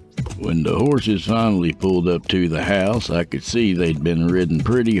 When the horses finally pulled up to the house, I could see they'd been ridden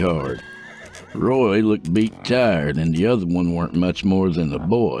pretty hard. Roy looked beat tired, and the other one weren't much more than a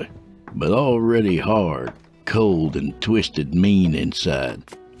boy, but already hard, cold, and twisted mean inside,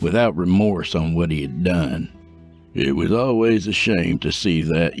 without remorse on what he had done. It was always a shame to see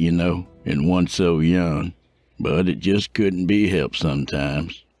that, you know, in one so young, but it just couldn't be helped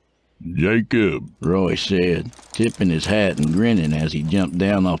sometimes. Jacob, Roy said, tipping his hat and grinning as he jumped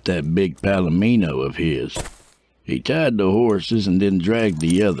down off that big palomino of his. He tied the horses and then dragged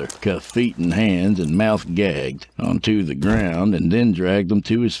the other, cuffed feet and hands and mouth gagged, onto the ground and then dragged them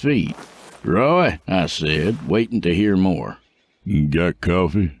to his feet. "Roy," I said, waiting to hear more. got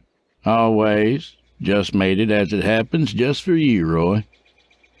coffee? "Always. Just made it as it happens, just for you, Roy."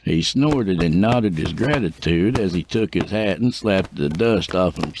 He snorted and nodded his gratitude as he took his hat and slapped the dust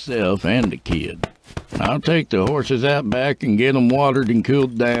off himself and the kid. "I'll take the horses out back and get 'em watered and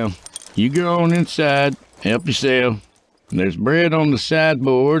cooled down. You go on inside, help yourself. There's bread on the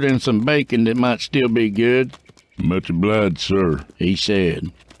sideboard and some bacon that might still be good." Much obliged, sir, he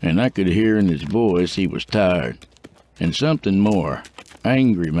said, and I could hear in his voice he was tired. And something more,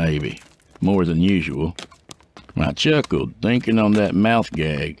 angry maybe, more than usual. I chuckled, thinking on that mouth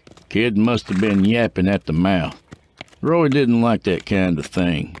gag. Kid must have been yapping at the mouth. Roy didn't like that kind of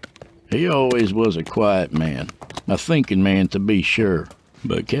thing. He always was a quiet man, a thinking man to be sure,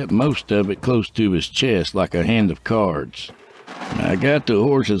 but kept most of it close to his chest like a hand of cards. I got the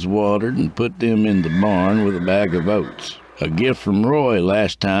horses watered and put them in the barn with a bag of oats, a gift from Roy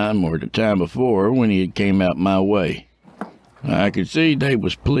last time or the time before when he had came out my way. I could see they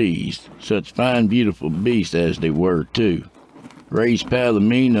was pleased, such fine beautiful beasts as they were too. Raised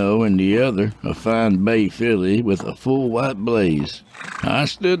palomino and the other, a fine bay filly with a full white blaze. I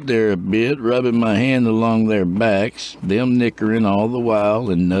stood there a bit, rubbing my hand along their backs, them nickering all the while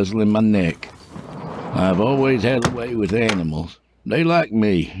and nuzzling my neck. I've always had a way with animals. They like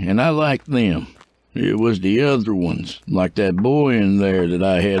me, and I like them. It was the other ones, like that boy in there, that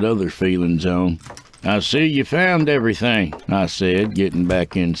I had other feelings on. "I see you found everything," I said, getting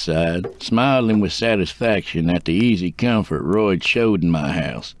back inside, smiling with satisfaction at the easy comfort Roy showed in my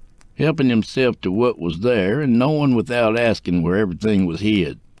house, helping himself to what was there and knowing without asking where everything was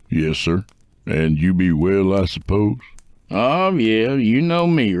hid. Yes, sir. And you be well, I suppose? "Oh, yeah, you know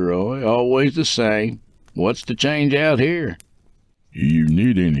me, Roy, always the same. What's the change out here?" You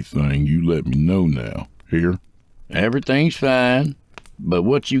need anything, you let me know now. Here? "Everything's fine. But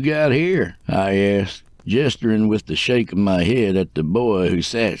what you got here?" I asked, gesturing with the shake of my head at the boy who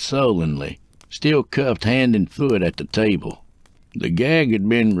sat sullenly, still cuffed hand and foot at the table. The gag had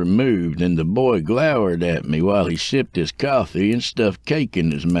been removed, and the boy glowered at me while he sipped his coffee and stuffed cake in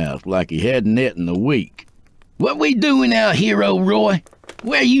his mouth like he hadn't eaten a week. "What we doing out here, old Roy?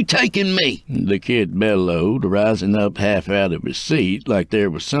 Where you taking me?" the kid bellowed, rising up half out of his seat like there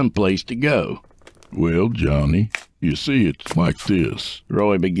was some place to go. Well, Johnny, you see, it's like this,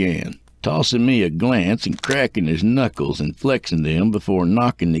 Roy began, tossing me a glance and cracking his knuckles and flexing them before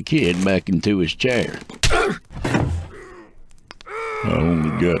knocking the kid back into his chair. I only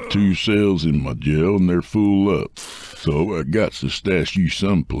got 2 cells in my jail and they're full up, so I got to stash you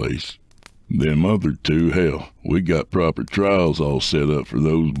someplace. Them other 2, hell, we got proper trials all set up for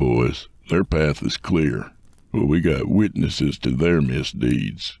those boys. Their path is clear. Well, we got witnesses to their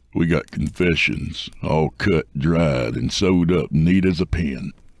misdeeds. We got confessions, all cut, dried, and sewed up neat as a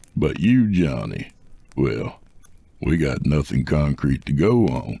pin. But you, Johnny, well, we got nothing concrete to go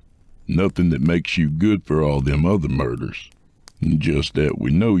on. Nothing that makes you good for all them other murders. Just that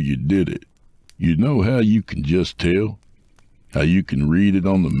we know you did it. You know how you can just tell? How you can read it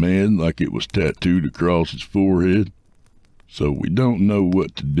on the man like it was tattooed across his forehead? So we don't know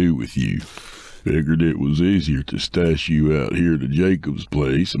what to do with you. Figured it was easier to stash you out here to Jacob's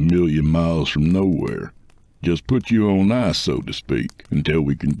place 1,000,000 miles from nowhere. Just put you on ice, so to speak, until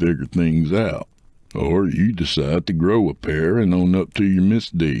we can figure things out. Or you decide to grow a pair and own up to your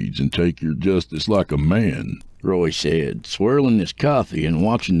misdeeds and take your justice like a man, Roy said, swirling his coffee and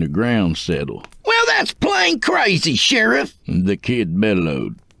watching the ground settle. "Well, That's plain crazy, Sheriff, the kid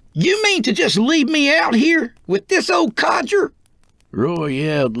bellowed. You mean to just leave me out here with this old codger? Roy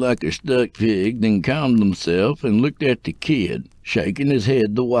yelled like a stuck pig, then calmed himself and looked at the kid, shaking his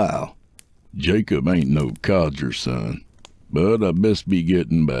head the while. Jacob ain't no codger, son, but I best be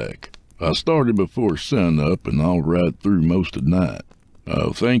getting back. I started before sunup, and I'll ride through most of the night.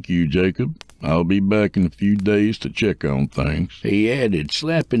 Thank you, Jacob. I'll be back in a few days to check on things, he added,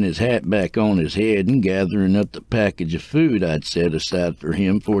 slapping his hat back on his head and gathering up the package of food I'd set aside for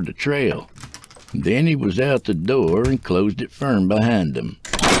him for the trail. Then he was out the door and closed it firm behind him.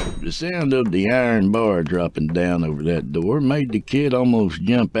 The sound of the iron bar dropping down over that door made the kid almost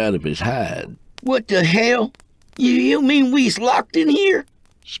jump out of his hide. What the hell? You mean we's locked in here?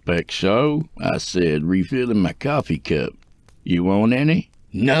 Spec so, I said, refilling my coffee cup. You want any?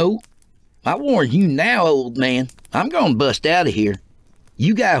 No. I warn you now, old man. I'm gonna bust out of here.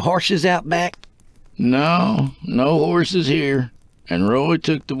 You got horses out back? No horses here. And Roy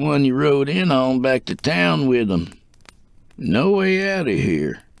took the one you rode in on back to town with him. No way out of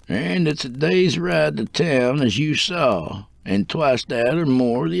here. And it's a day's ride to town, as you saw, and twice that or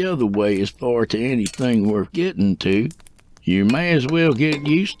more the other way as far to anything worth getting to. You may as well get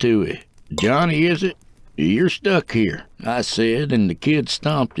used to it. Johnny, is it? You're stuck here, I said, and the kid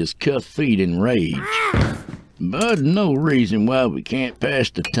stomped his cuffed feet in rage. But no reason why we can't pass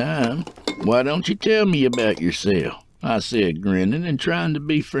the time. Why don't you tell me about yourself? I said, grinning and trying to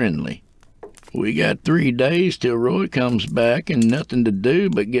be friendly. We got 3 days till Roy comes back and nothing to do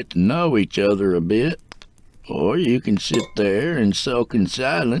but get to know each other a bit. Or you can sit there and sulk in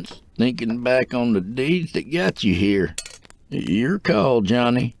silence, thinking back on the deeds that got you here. Your call,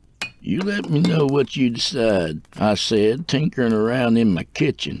 Johnny. You let me know what you decide, I said, tinkering around in my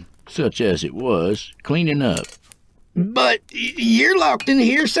kitchen, such as it was, cleaning up. But you're locked in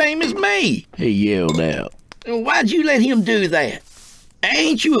here same as me, he yelled out. Why'd you let him do that?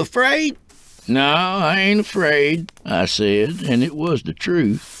 Ain't you afraid? No, I ain't afraid, I said, and it was the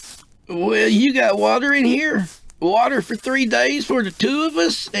truth. Well, you got water in here? Water for 3 days for the two of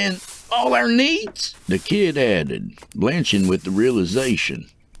us and all our needs? The kid added, blanching with the realization.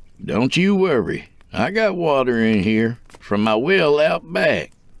 Don't you worry. I got water in here from my well out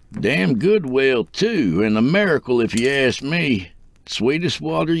back. Damn good well, too, and a miracle if you ask me. Sweetest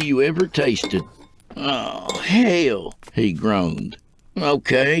water you ever tasted. Oh, hell, he groaned.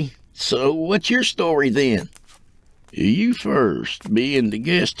 Okay, so what's your story then? You first, being the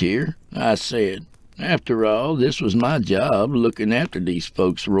guest here, I said. After all, this was my job, looking after these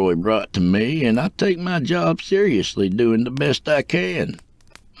folks Roy brought to me, and I take my job seriously, doing the best I can.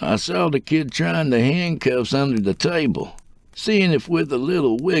 I saw the kid trying the handcuffs under the table, seeing if with a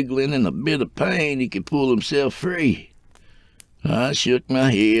little wiggling and a bit of pain he could pull himself free. I shook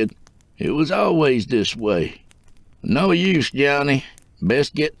my head. It was always this way. No use, Johnny.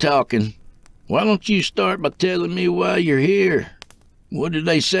 Best get talking. Why don't you start by telling me why you're here? What did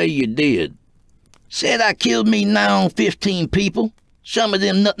they say you did? Said I killed me nigh on 15 people. Some of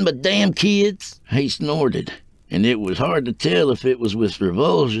them nothing but damn kids. He snorted, and it was hard to tell if it was with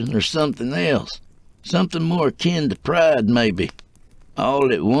revulsion or something else. Something more akin to pride, maybe.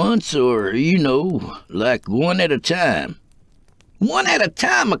 All at once, or, like one at a time. One at a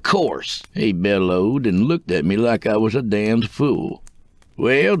time, of course, he bellowed and looked at me like I was a damned fool.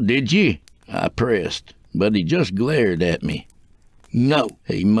 Well, did you? I pressed, but he just glared at me. No,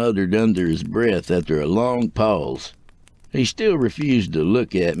 he muttered under his breath after a long pause. He still refused to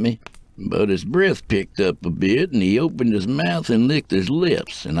look at me, but his breath picked up a bit and he opened his mouth and licked his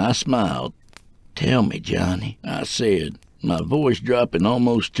lips, and I smiled. Tell me, Johnny, I said, my voice dropping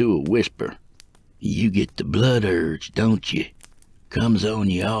almost to a whisper. You get the blood urge, don't you? Comes on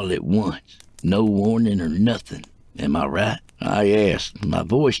you all at once, no warning or nothing. Am I right? I asked, my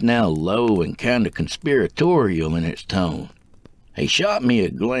voice now low and kind of conspiratorial in its tone. He shot me a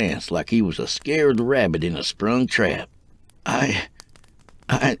glance like he was a scared rabbit in a sprung trap.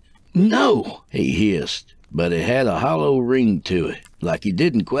 No, he hissed, but it had a hollow ring to it, like he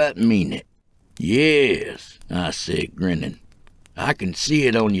didn't quite mean it. Yes, I said, grinning. I can see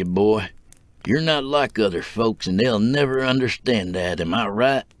it on you, boy. You're not like other folks, and they'll never understand that, am I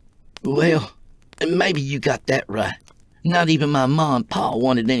right? Well, maybe you got that right. Not even my ma and pa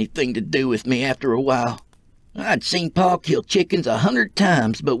wanted anything to do with me after a while. I'd seen Pa kill chickens 100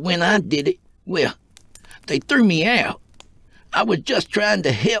 times, but when I did it, well, they threw me out. I was just trying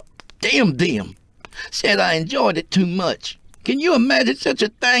to help. Damn them. Said I enjoyed it too much. Can you imagine such a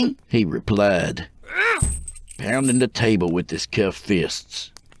thing? He replied, pounding the table with his cuffed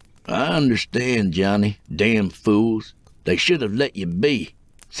fists. I understand, Johnny. Damn fools. They should have let you be.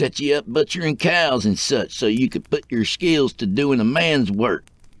 Set you up butchering cows and such so you could put your skills to doing a man's work.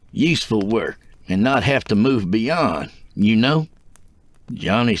 Useful work, and not have to move beyond, you know?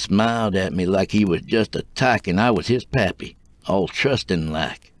 Johnny smiled at me like he was just a tyke and I was his pappy, all trusting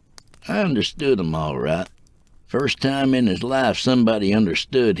like. I understood him all right. First time in his life somebody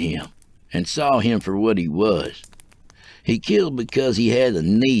understood him and saw him for what he was. He killed because he had a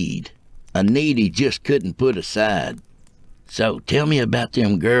need he just couldn't put aside. So tell me about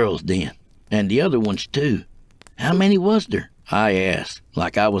them girls then, and the other ones too. How many was there? I asked,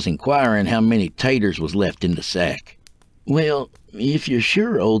 like I was inquiring how many taters was left in the sack. Well, if you're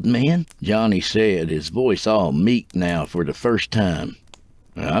sure, old man, Johnny said, his voice all meek now for the first time.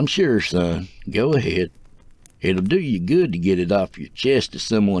 I'm sure, son. Go ahead. It'll do you good to get it off your chest to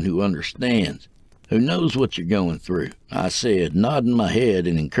someone who understands, who knows what you're going through, I said, nodding my head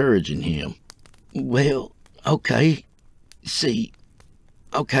and encouraging him. Well, okay. So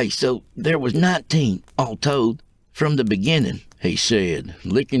there was 19, all told, from the beginning, he said,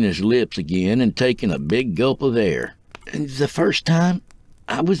 licking his lips again and taking a big gulp of air. The first time,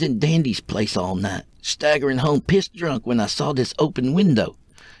 I was in Dandy's place all night, staggering home pissed drunk when I saw this open window,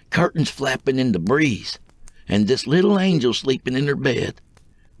 curtains flapping in the breeze, and this little angel sleeping in her bed.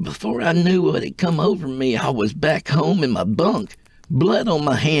 Before I knew what had come over me, I was back home in my bunk, blood on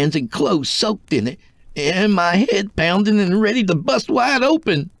my hands and clothes soaked in it, and my head pounding and ready to bust wide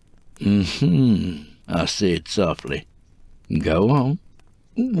open. I said softly. Go on.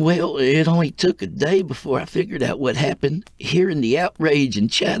 Well, it only took a day before I figured out what happened, hearing the outrage and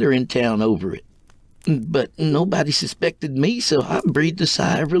chatter in town over it. But nobody suspected me, so I breathed a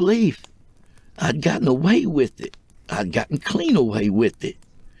sigh of relief. I'd gotten away with it. I'd gotten clean away with it.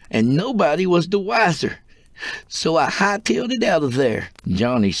 And nobody was the wiser. So I hightailed it out of there,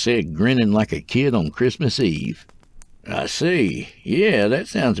 Johnny said, grinning like a kid on Christmas Eve. I see. Yeah, that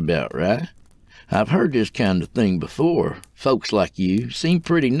sounds about right. I've heard this kind of thing before. Folks like you seem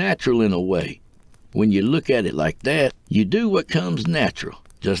pretty natural in a way. When you look at it like that, you do what comes natural,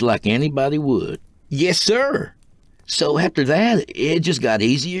 just like anybody would. Yes, sir. So after that, it just got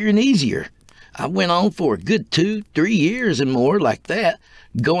easier and easier. I went on for a good 2-3 years and more like that,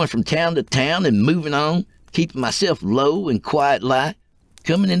 going from town to town and moving on, keeping myself low and quiet like,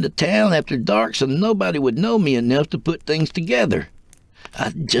 coming into town after dark so nobody would know me enough to put things together.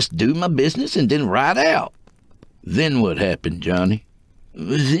 I'd just do my business and then ride out. Then what happened, Johnny?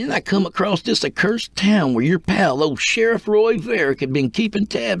 Then I come across this accursed town where your pal, old Sheriff Roy Varick, had been keeping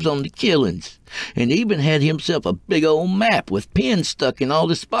tabs on the killings, and even had himself a big old map with pins stuck in all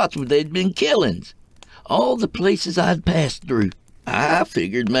the spots where they'd been killings. All the places I'd passed through. I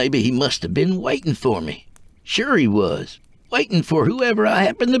figured maybe he must have been waiting for me. Sure he was, waiting for whoever I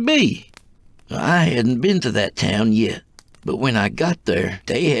happened to be. I hadn't been to that town yet, but when I got there,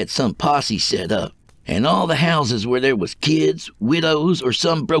 they had some posse set up. And all the houses where there was kids, widows, or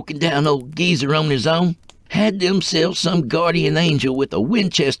some broken-down old geezer on his own had themselves some guardian angel with a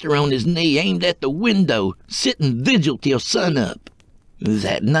Winchester on his knee aimed at the window, sitting vigil till sunup.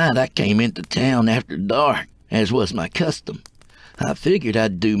 That night I came into town after dark, as was my custom. I figured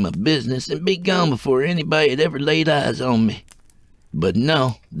I'd do my business and be gone before anybody had ever laid eyes on me. But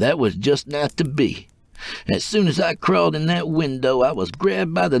no, that was just not to be. As soon as I crawled in that window, I was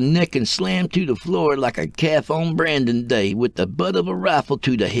grabbed by the neck and slammed to the floor like a calf on Brandon Day with the butt of a rifle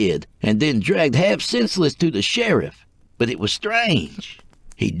to the head, and then dragged half senseless to the sheriff. But it was strange.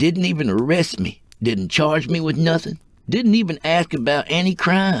 He didn't even arrest me, didn't charge me with nothing, didn't even ask about any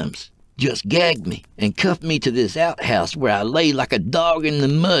crimes. Just gagged me and cuffed me to this outhouse where I lay like a dog in the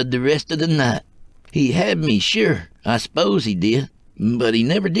mud the rest of the night. He had me, sure, I suppose he did. But he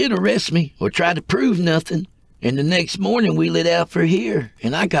never did arrest me or try to prove nothing. And the next morning we lit out for here,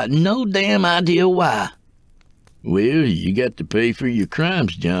 and I got no damn idea why. Well, you got to pay for your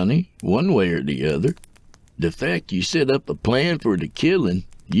crimes, Johnny, one way or the other. The fact you set up a plan for the killing,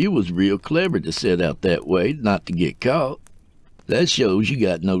 you was real clever to set out that way not to get caught. That shows you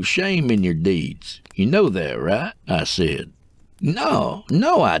got no shame in your deeds. You know that, right? I said. No,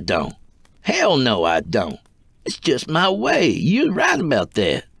 I don't. Hell no, I don't. It's just my way. You're right about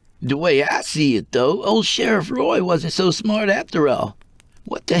that. The way I see it, though, old Sheriff Roy wasn't so smart after all.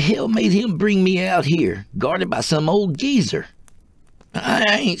 What the hell made him bring me out here, guarded by some old geezer?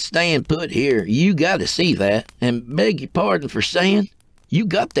 I ain't staying put here. You gotta see that. And beg your pardon for saying, you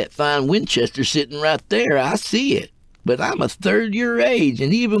got that fine Winchester sitting right there. I see it. But I'm a third your age,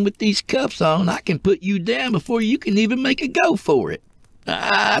 and even with these cuffs on, I can put you down before you can even make a go for it.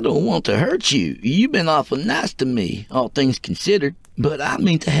 I don't want to hurt you. You've been awful nice to me, all things considered, but I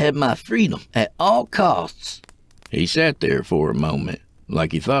mean to have my freedom at all costs. He sat there for a moment,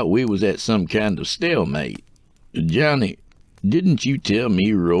 like he thought we was at some kind of stalemate. Johnny, didn't you tell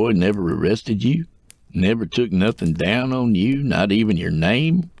me Roy never arrested you? Never took nothing down on you, not even your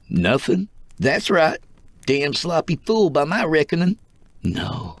name? Nothing? That's right. Damn sloppy fool by my reckoning.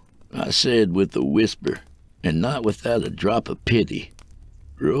 No, I said with a whisper, and not without a drop of pity.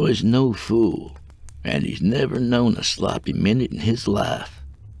 Roy's no fool, and he's never known a sloppy minute in his life.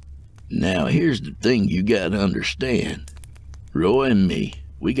 Now here's the thing you gotta understand. Roy and me,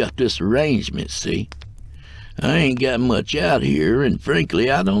 we got this arrangement, see? I ain't got much out here, and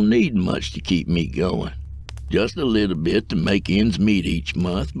frankly, I don't need much to keep me going. Just a little bit to make ends meet each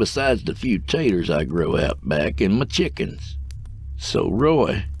month, besides the few taters I grow out back and my chickens. So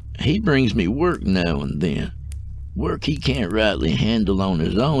Roy, he brings me work now and then. Work he can't rightly handle on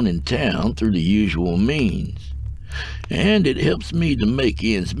his own in town through the usual means. And it helps me to make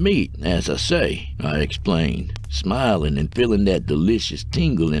ends meet, as I say, I explained, smiling and feeling that delicious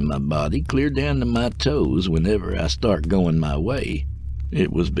tingle in my body clear down to my toes whenever I start going my way.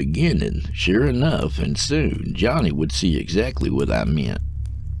 It was beginning, sure enough, and soon Johnny would see exactly what I meant.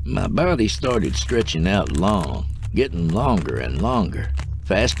 My body started stretching out long, getting longer and longer,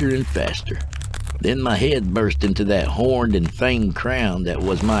 faster and faster. Then my head burst into that horned and fanged crown that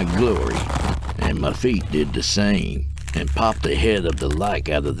was my glory, and my feet did the same, and popped the head of the like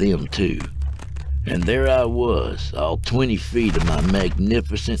out of them too. And there I was, all 20 feet of my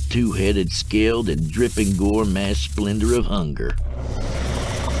magnificent two-headed, scaled and dripping gore-mass splendor of hunger.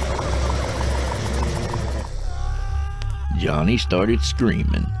 Johnny started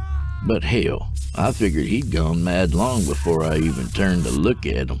screaming, but hell, I figured he'd gone mad long before I even turned to look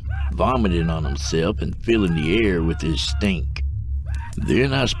at him, vomiting on himself and filling the air with his stink.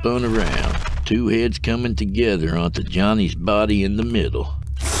 Then I spun around, two heads coming together onto Johnny's body in the middle,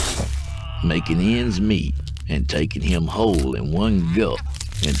 making ends meet and taking him whole in one gulp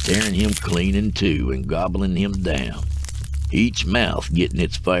and tearing him clean in two and gobbling him down, each mouth getting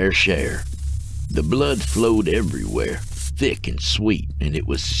its fair share. The blood flowed everywhere, thick and sweet, and it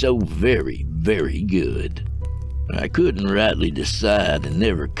was so very, very good. I couldn't rightly decide, and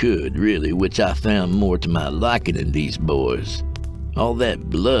never could, really, which I found more to my liking in these boys. All that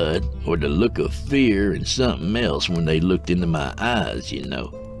blood, or the look of fear and something else when they looked into my eyes, you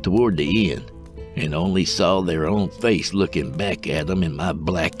know, toward the end, and only saw their own face looking back at them in my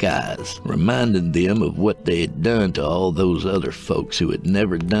black eyes, reminding them of what they had done to all those other folks who had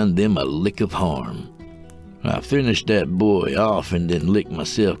never done them a lick of harm. I finished that boy off and then licked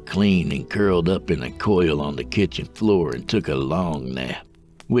myself clean and curled up in a coil on the kitchen floor and took a long nap,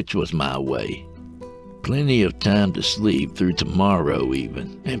 which was my way. Plenty of time to sleep through tomorrow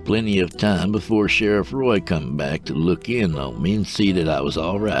even, and plenty of time before Sheriff Roy come back to look in on me and see that I was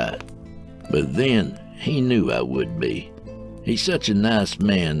all right. But then, he knew I would be. He's such a nice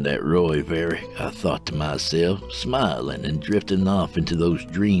man, that Roy Vlek, I thought to myself, smiling and drifting off into those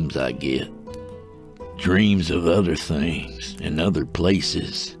dreams I get. Dreams of other things and other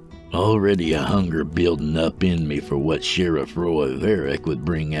places. Already a hunger building up in me for what Sheriff Roy Vlek would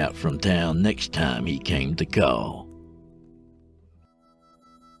bring out from town next time he came to call.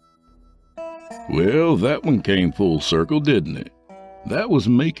 Well, that one came full circle, didn't it? That was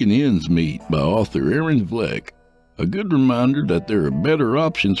Making Ends Meet by author Aaron Vlek. A good reminder that there are better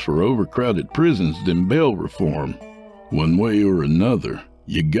options for overcrowded prisons than bail reform. One way or another,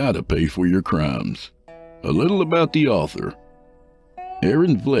 you gotta pay for your crimes. A little about the author.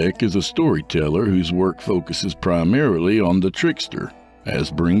 Aaron Vlek is a storyteller whose work focuses primarily on the trickster, as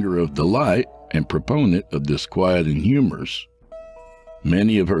bringer of delight and proponent of disquiet and humors.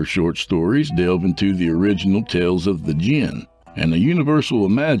 Many of her short stories delve into the original tales of the Jinn and a universal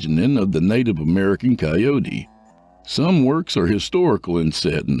imagining of the Native American coyote. Some works are historical in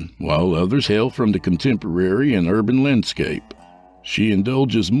setting, while others hail from the contemporary and urban landscape. She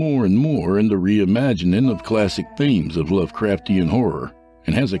indulges more and more in the reimagining of classic themes of Lovecraftian horror,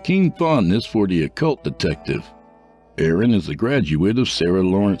 and has a keen fondness for the occult detective. Aaron is a graduate of Sarah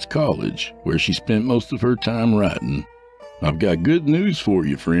Lawrence College, where she spent most of her time writing. I've got good news for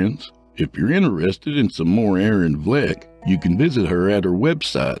you, friends. If you're interested in some more Aaron Vlek, you can visit her at her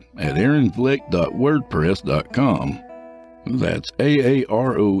website at aaronvlek.wordpress.com. That's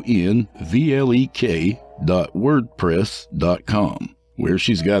AARONVLEK.wordpress.com, where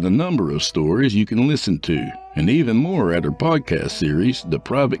she's got a number of stories you can listen to, and even more at her podcast series, The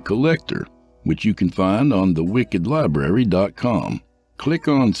Private Collector, which you can find on thewickedlibrary.com. Click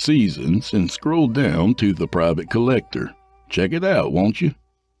on Seasons and scroll down to The Private Collector. Check it out, won't you?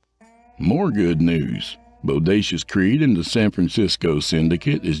 More good news. Bodacious Creed and the San Francisco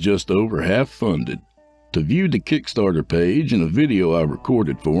Syndicate is just over half funded. To view the Kickstarter page and a video I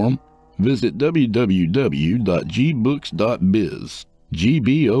recorded for them, visit www.gbooks.biz,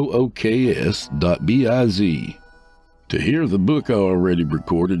 gbooks.biz. To hear the book I already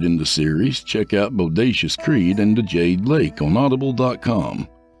recorded in the series, check out Bodacious Creed and the Jade Lake on audible.com.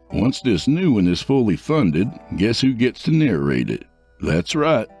 Once this new one is fully funded, guess who gets to narrate it? That's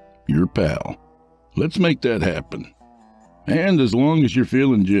right, your pal. Let's make that happen. And as long as you're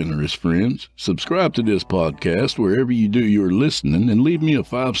feeling generous, friends, subscribe to this podcast wherever you do your listening and leave me a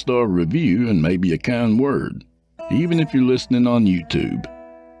 5-star review and maybe a kind word, even if you're listening on YouTube.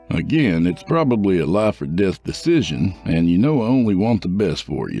 Again, it's probably a life or death decision, and you know I only want the best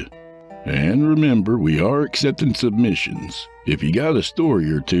for you. And remember, we are accepting submissions. If you got a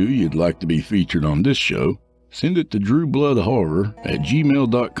story or two you'd like to be featured on this show, send it to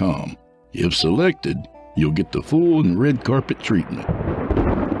drewbloodhorror@gmail.com. If selected, you'll get the full and red carpet treatment.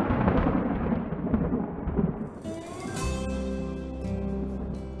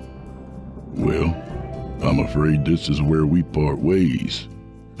 Well, I'm afraid this is where we part ways,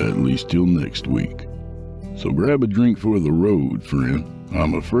 at least till next week. So grab a drink for the road, friend.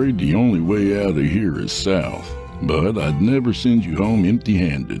 I'm afraid the only way out of here is south, but I'd never send you home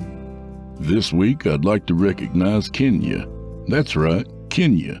empty-handed. This week, I'd like to recognize Kenya. That's right,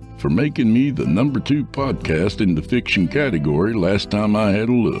 Kenya, for making me the #2 podcast in the fiction category last time I had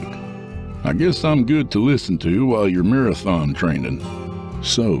a look. I guess I'm good to listen to while you're marathon training.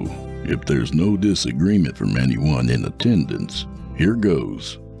 So, if there's no disagreement from anyone in attendance, here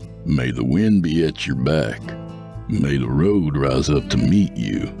goes. May the wind be at your back. May the road rise up to meet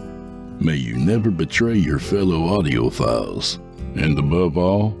you. May you never betray your fellow audiophiles. And above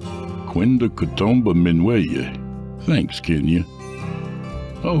all, Quinda Kutomba Minweye. Thanks, Kenya.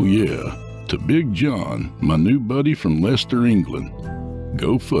 Oh yeah, to Big John, my new buddy from Leicester, England.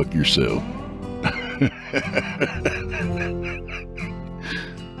 Go fuck yourself.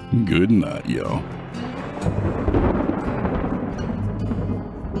 Good night, y'all.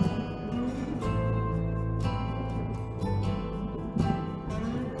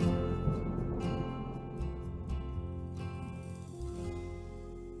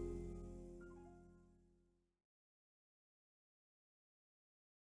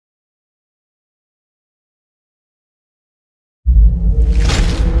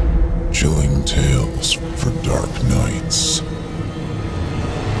 Chilling tales for dark nights.